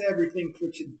that's everything for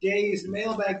today's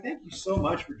mailbag. Thank you so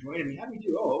much for joining me. How did we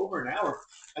do? Oh, over an hour.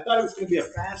 I thought it was going to be a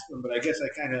fast one, but I guess I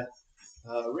kind of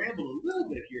rambled a little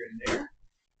bit here and there.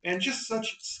 And just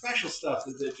such special stuff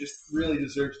that just really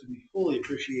deserves to be fully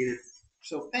appreciated.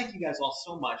 So thank you guys all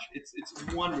so much. It's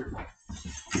wonderful.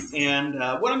 And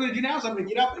what I'm going to do now is I'm going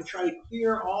to get up and try to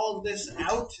clear all of this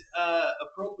out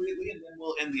appropriately, and then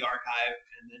we'll end the archive,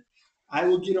 and then I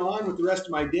will get on with the rest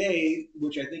of my day,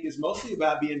 which I think is mostly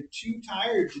about being too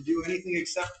tired to do anything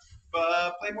except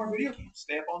play more video games,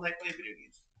 stay up all night playing video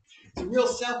games. It's a real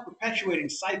self-perpetuating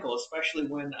cycle, especially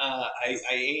when I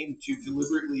aim to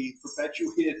deliberately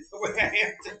perpetuate it the way I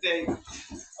am today.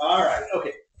 All right,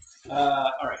 okay.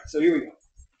 All right, so here we go.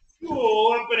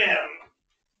 Oh, up and at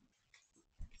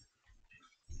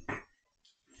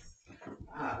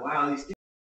 'em. Wow, these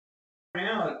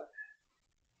Out.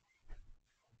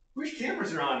 Which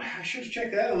cameras are on? I should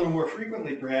check that a little more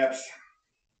frequently, perhaps.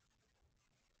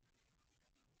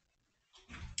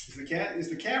 Is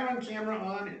the cat run camera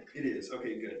on? It is.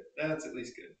 Okay, good. That's at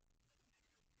least good.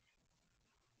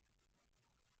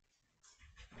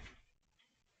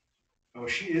 Oh,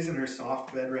 she is in her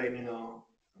soft bed right now.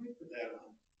 Let me put that on.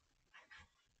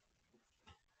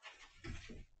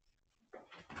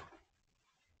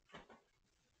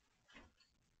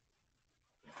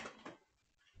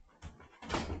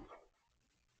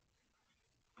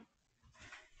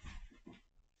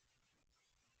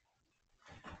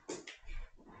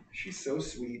 She's so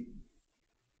sweet.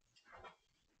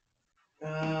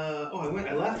 I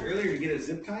left earlier to get a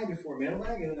zip tie before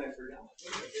mailbag, and then I forgot.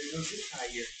 There's no zip tie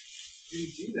here.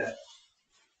 Didn't do that.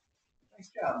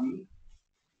 Nice job, me.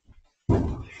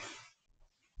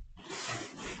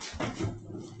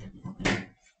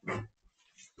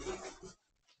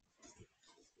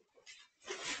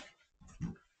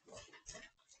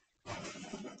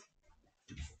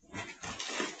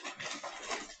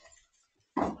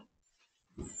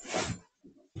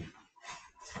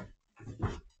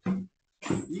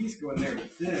 These go in there,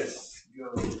 but this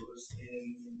goes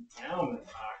in the endowment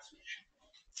box, which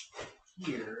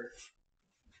here.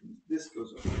 This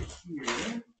goes over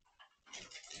here.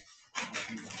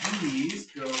 And these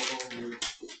go over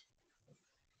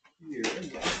here.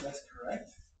 Yes, that's correct.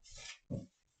 And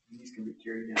these can be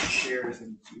carried downstairs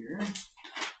in here.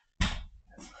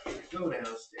 Go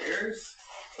downstairs.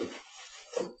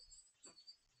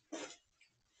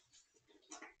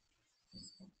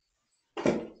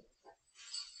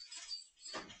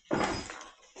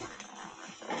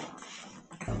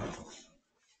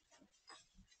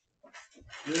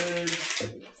 Good.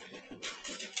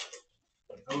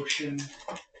 Ocean.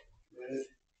 Good.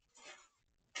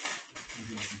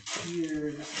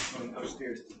 Here. This is going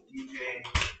upstairs to DJ.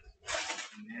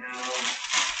 Now.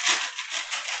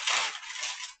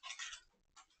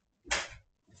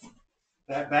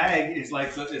 That bag is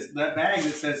like that bag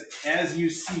that says "As You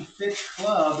See Fit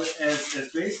Club" as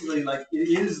basically like it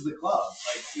is the club.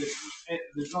 Like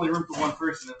there's only room for one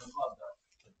person in the club, though.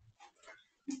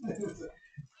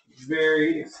 It's a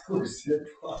very exclusive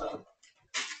club.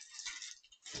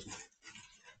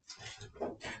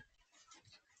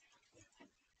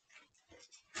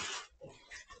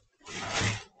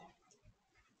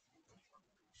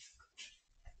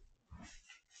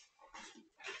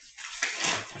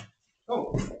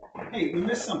 Oh, hey, we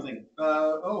missed something.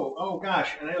 Oh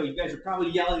gosh, and I know you guys are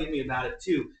probably yelling at me about it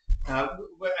too. But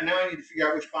now I need to figure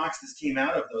out which box this came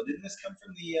out of, though. Didn't this come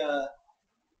from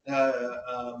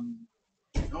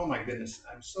oh my goodness,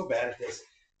 I'm so bad at this.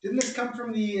 Didn't this come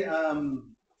from the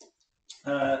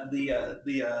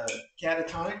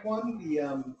catatonic one?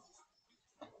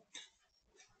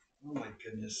 Oh my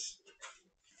goodness.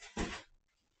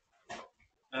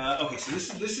 Okay, so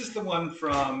this is the one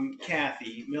from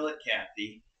Kathy, Millet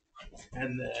Kathy,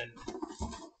 and then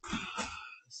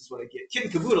this is what I get. Kit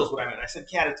and Caboodle is what I meant. I said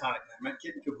catatonic, I meant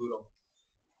Kit and Caboodle.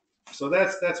 So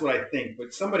that's what I think.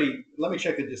 But somebody, let me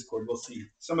check the Discord. We'll see.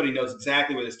 Somebody knows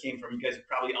exactly where this came from. You guys are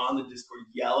probably on the Discord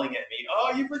yelling at me.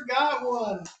 Oh, you forgot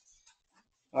one.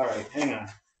 All right, hang on.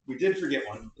 We did forget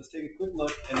one. Let's take a quick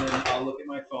look, and then I'll look at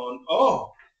my phone.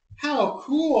 Oh, how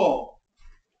cool!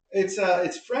 It's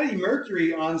Freddie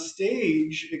Mercury on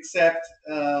stage, except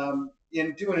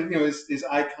in doing his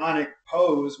iconic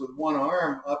pose with one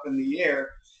arm up in the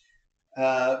air,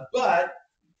 but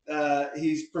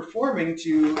he's performing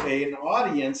to an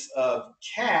audience of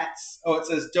cats. Oh, it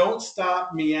says "Don't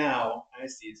Stop Meow." I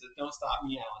see. It says "Don't Stop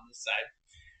Meow" on this side.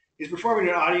 He's performing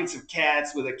to an audience of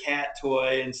cats with a cat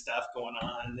toy and stuff going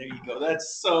on. There you go.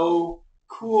 That's so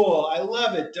cool. I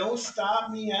love it. Don't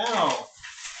stop meow.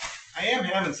 I am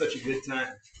having such a good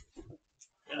time.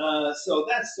 So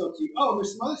that's so cute. Oh,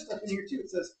 there's some other stuff in here too. It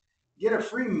says get a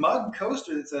free mug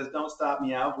coaster that says "Don't Stop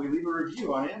Meow" if we leave a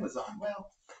review on Amazon.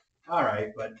 Well, all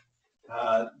right, but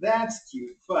that's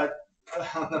cute. But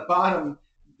on the bottom,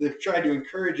 they've tried to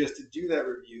encourage us to do that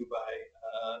review by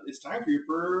it's time for your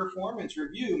performance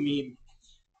review meme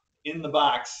in the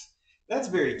box. That's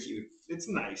very cute. It's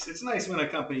nice. It's nice when a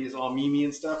company is all memey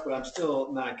and stuff, but I'm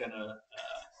still not gonna.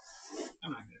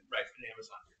 I'm not gonna write an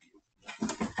Amazon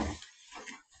review.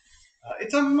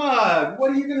 It's a mug.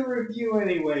 What are you gonna review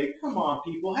anyway? Come on,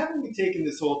 people. Haven't we taken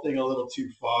this whole thing a little too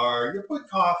far? You put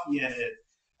coffee in it.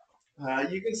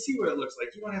 You can see what it looks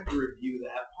like. You don't have to review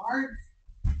that part.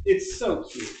 It's so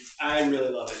cute. I really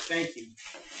love it. Thank you.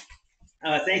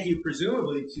 Thank you,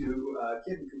 presumably, to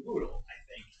Kid and Caboodle,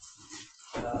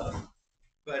 I think.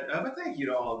 But thank you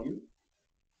to all of you.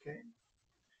 Okay.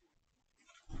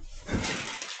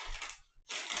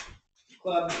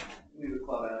 Club. Leave the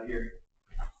club out here.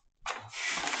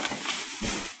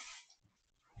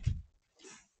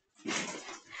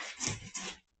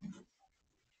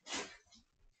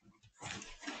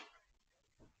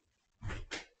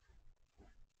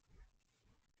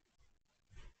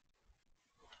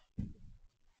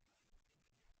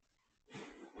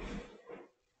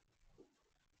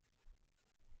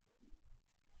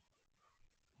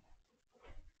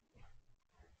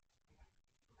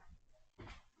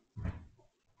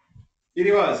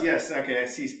 It was, yes. Okay, I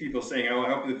see people saying, "Oh, I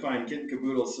hope you find Kitten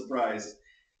Caboodle's surprise."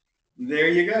 There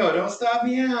you go. Don't stop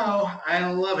me now.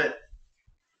 I love it.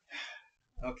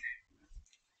 Okay,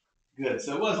 good.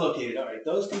 So it was located. All right,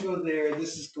 those can go there.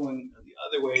 This is going the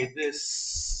other way.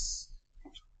 This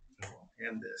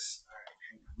and this. All right,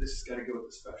 hang on. This has got to go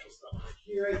with the special stuff right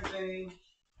here, I think.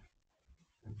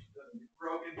 Doesn't get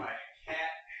broken by a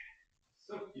cat.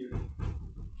 So cute.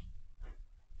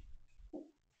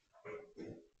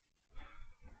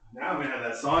 Now I'm gonna have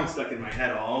that song stuck in my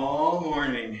head all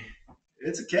morning.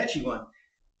 It's a catchy one.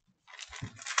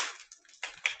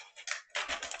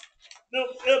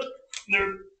 Nope.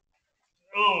 There.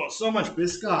 Oh, so much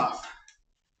Biscoff.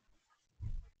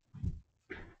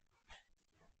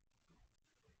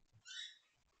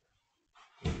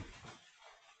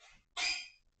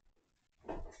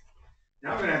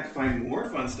 Now I'm gonna have to find more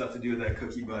fun stuff to do with that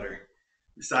cookie butter.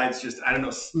 Besides just, I don't know,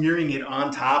 smearing it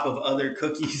on top of other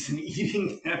cookies and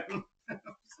eating them.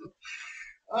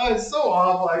 Oh, it's so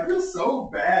awful. I feel so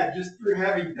bad just for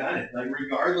having done it. Like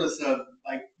regardless of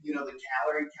like, the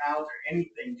calorie count or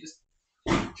anything, just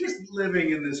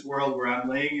living in this world where I'm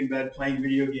laying in bed playing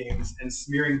video games and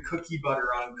smearing cookie butter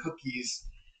on cookies.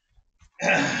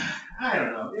 I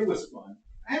don't know. It was fun.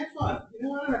 I had fun. I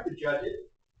don't have to judge it.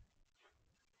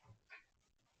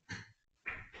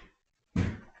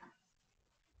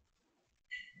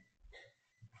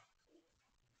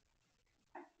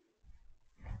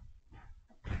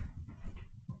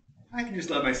 I can just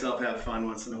let myself have fun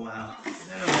once in a while.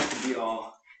 I don't have to be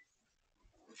all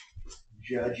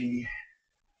judgy.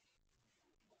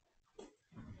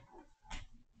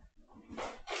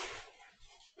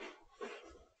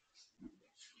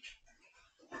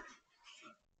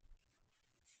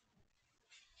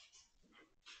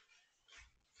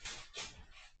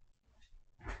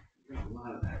 There's a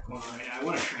lot of that going on right now. I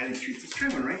want to try these treats. Let's try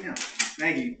one right now.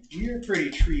 Maggie, you're pretty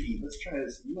treaty. Let's try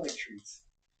this. You like treats.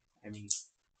 Let's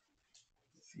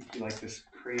see if you like this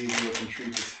crazy looking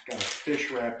treat that's got a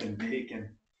fish wrapped in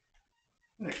bacon.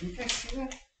 Can you guys see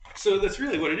that? So that's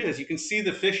really what it is. You can see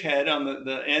the fish head on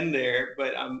the end there,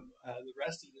 but the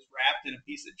rest of it is wrapped in a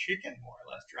piece of chicken, more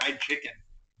or less, dried chicken.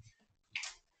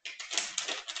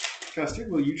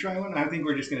 Custard, will you try one? I think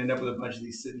we're just going to end up with a bunch of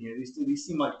these sitting here. These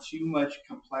seem like too much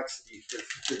complexity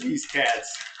for these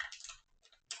cats.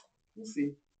 We'll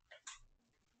see.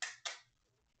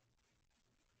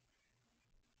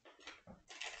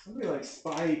 Somebody like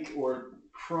Spike or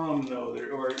Crumb, though,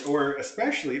 or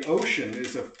especially Ocean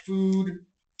is a food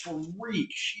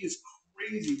freak. She is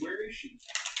crazy. Where is she?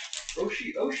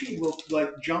 Oshi will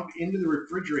like jump into the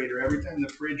refrigerator every time the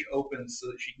fridge opens so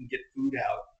that she can get food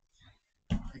out.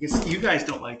 I guess you guys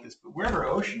don't like this, but wherever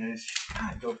Ocean is, she's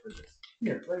gotta go for this.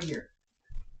 Here, right here.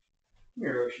 Come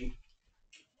here, Ocean.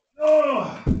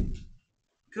 Oh,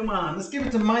 come on, let's give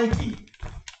it to Mikey.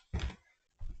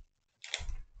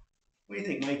 What do you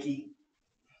think, Mikey?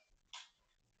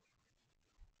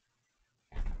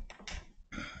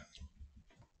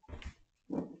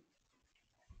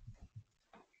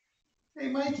 Hey,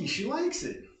 Mikey, she likes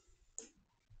it.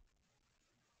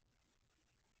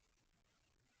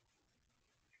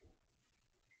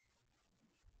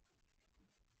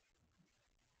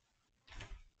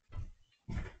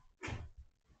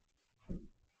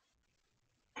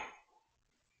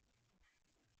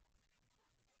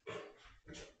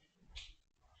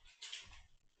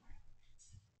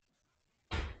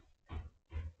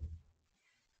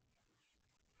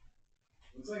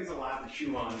 Looks like it's a lot to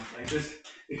chew on. Like this,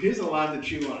 it is a lot to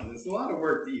chew on. It's a lot of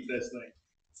work to eat this thing.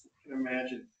 I can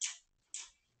imagine.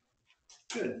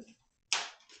 Good.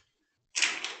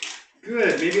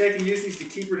 Good. Maybe I can use these to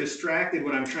keep her distracted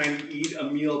when I'm trying to eat a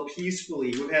meal peacefully.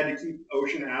 We've had to keep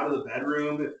Ocean out of the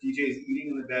bedroom. If DJ's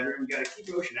eating in the bedroom, you got to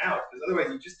keep Ocean out because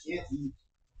otherwise you just can't eat.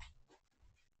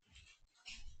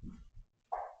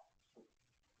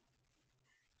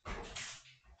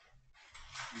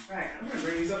 In fact, I'm going to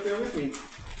bring these up there with me.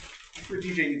 That's where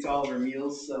DJ eats all of her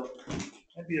meals, so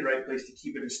that'd be the right place to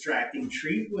keep a distracting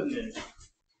treat, wouldn't it? Let's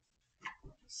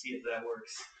see if that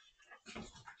works.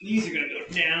 These are going to go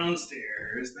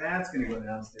downstairs. That's going to go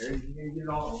downstairs. You're going to get it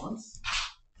all at once?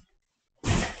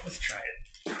 Let's try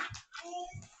it.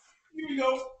 you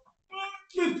go.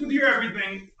 Lift with your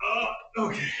everything.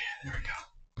 Okay, there we go.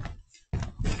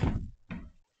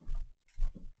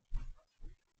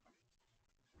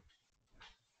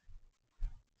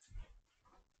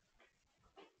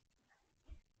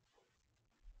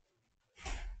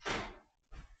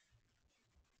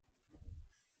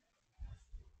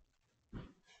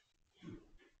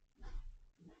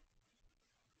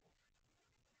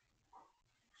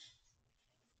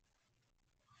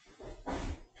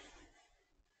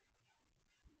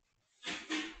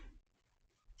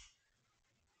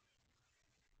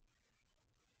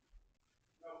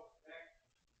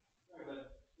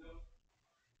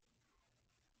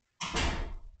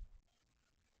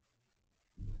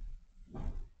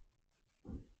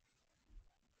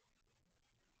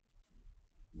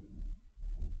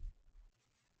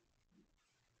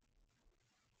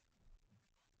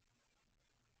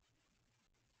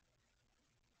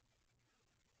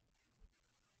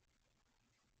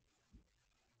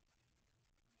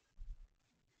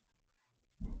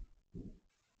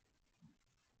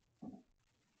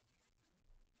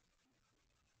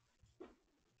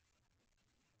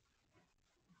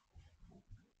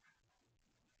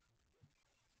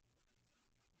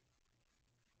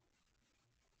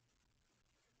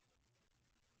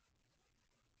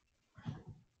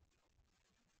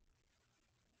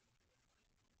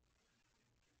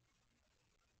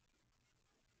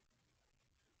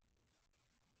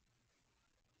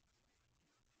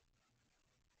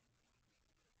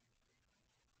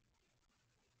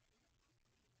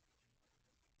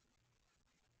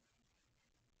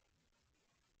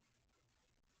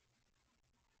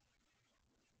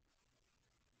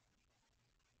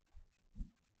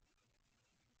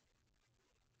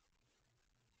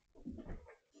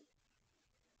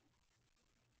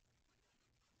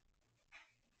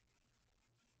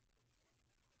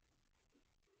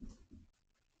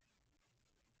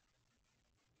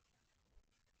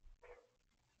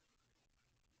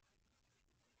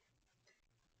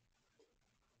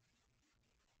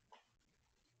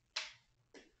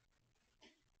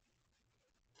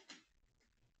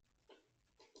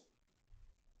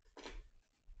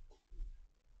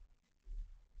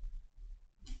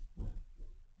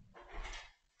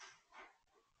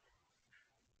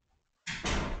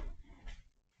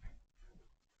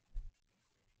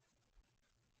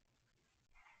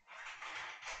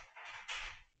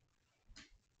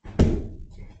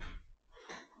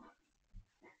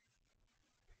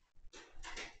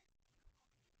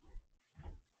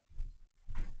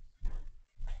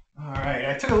 All right,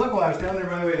 I took a look while I was down there.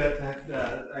 By the way, that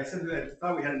I said that I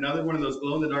thought we had another one of those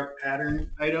glow in the dark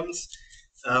pattern items,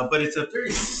 but it's a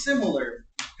very similar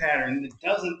pattern. It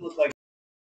doesn't look like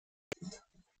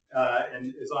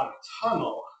and is on a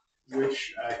tunnel,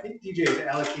 which I think DJ is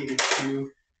allocated to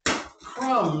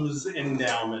Crumb's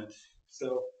endowment.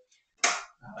 So,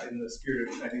 in the spirit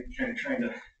of I think trying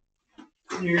to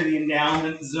clear the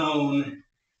endowment zone,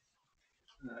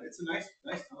 it's a nice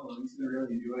tunnel. I'm gonna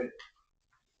really enjoy it.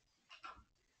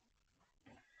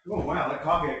 Oh wow, that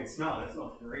coffee I can smell. That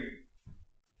smells great.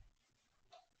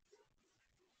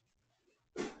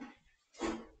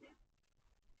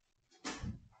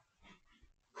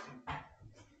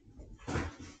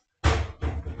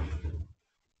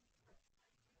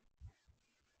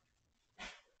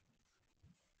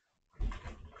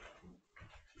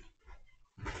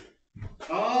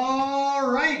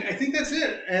 All right, I think that's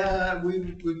it.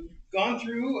 We've gone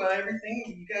through everything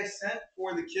you guys sent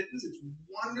for the kittens. It's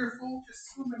wonderful. Just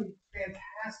so many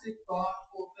fantastic,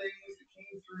 thoughtful things that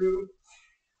came through.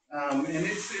 And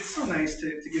it's so nice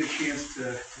to get a chance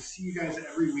to see you guys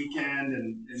every weekend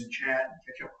and chat and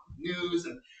catch up on the news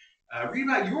and read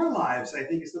about your lives. I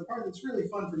think is the part that's really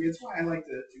fun for me. It's why I like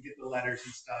to get the letters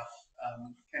and stuff.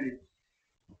 Kind of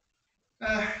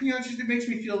it makes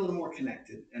me feel a little more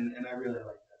connected, and I really like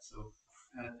that. So,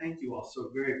 thank you all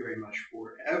so very, very much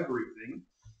for everything.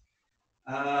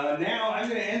 Now I'm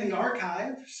going to end the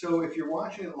archive. So if you're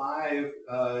watching it live,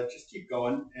 just keep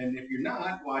going, and if you're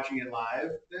not watching it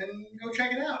live, then go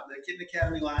check it out. The Kitten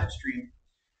Academy live stream.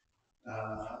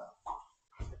 I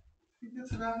think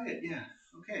that's about it. Yeah.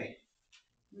 Okay.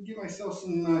 Let me give myself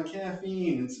some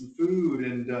caffeine and some food,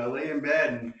 and lay in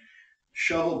bed and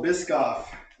shovel Biscoff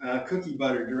cookie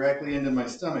butter directly into my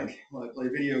stomach while I play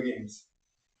video games.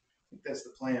 I think that's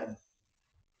the plan.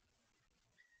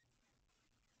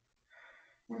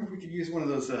 I wonder if we could use one of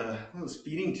those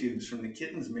feeding tubes from the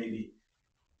kittens, maybe.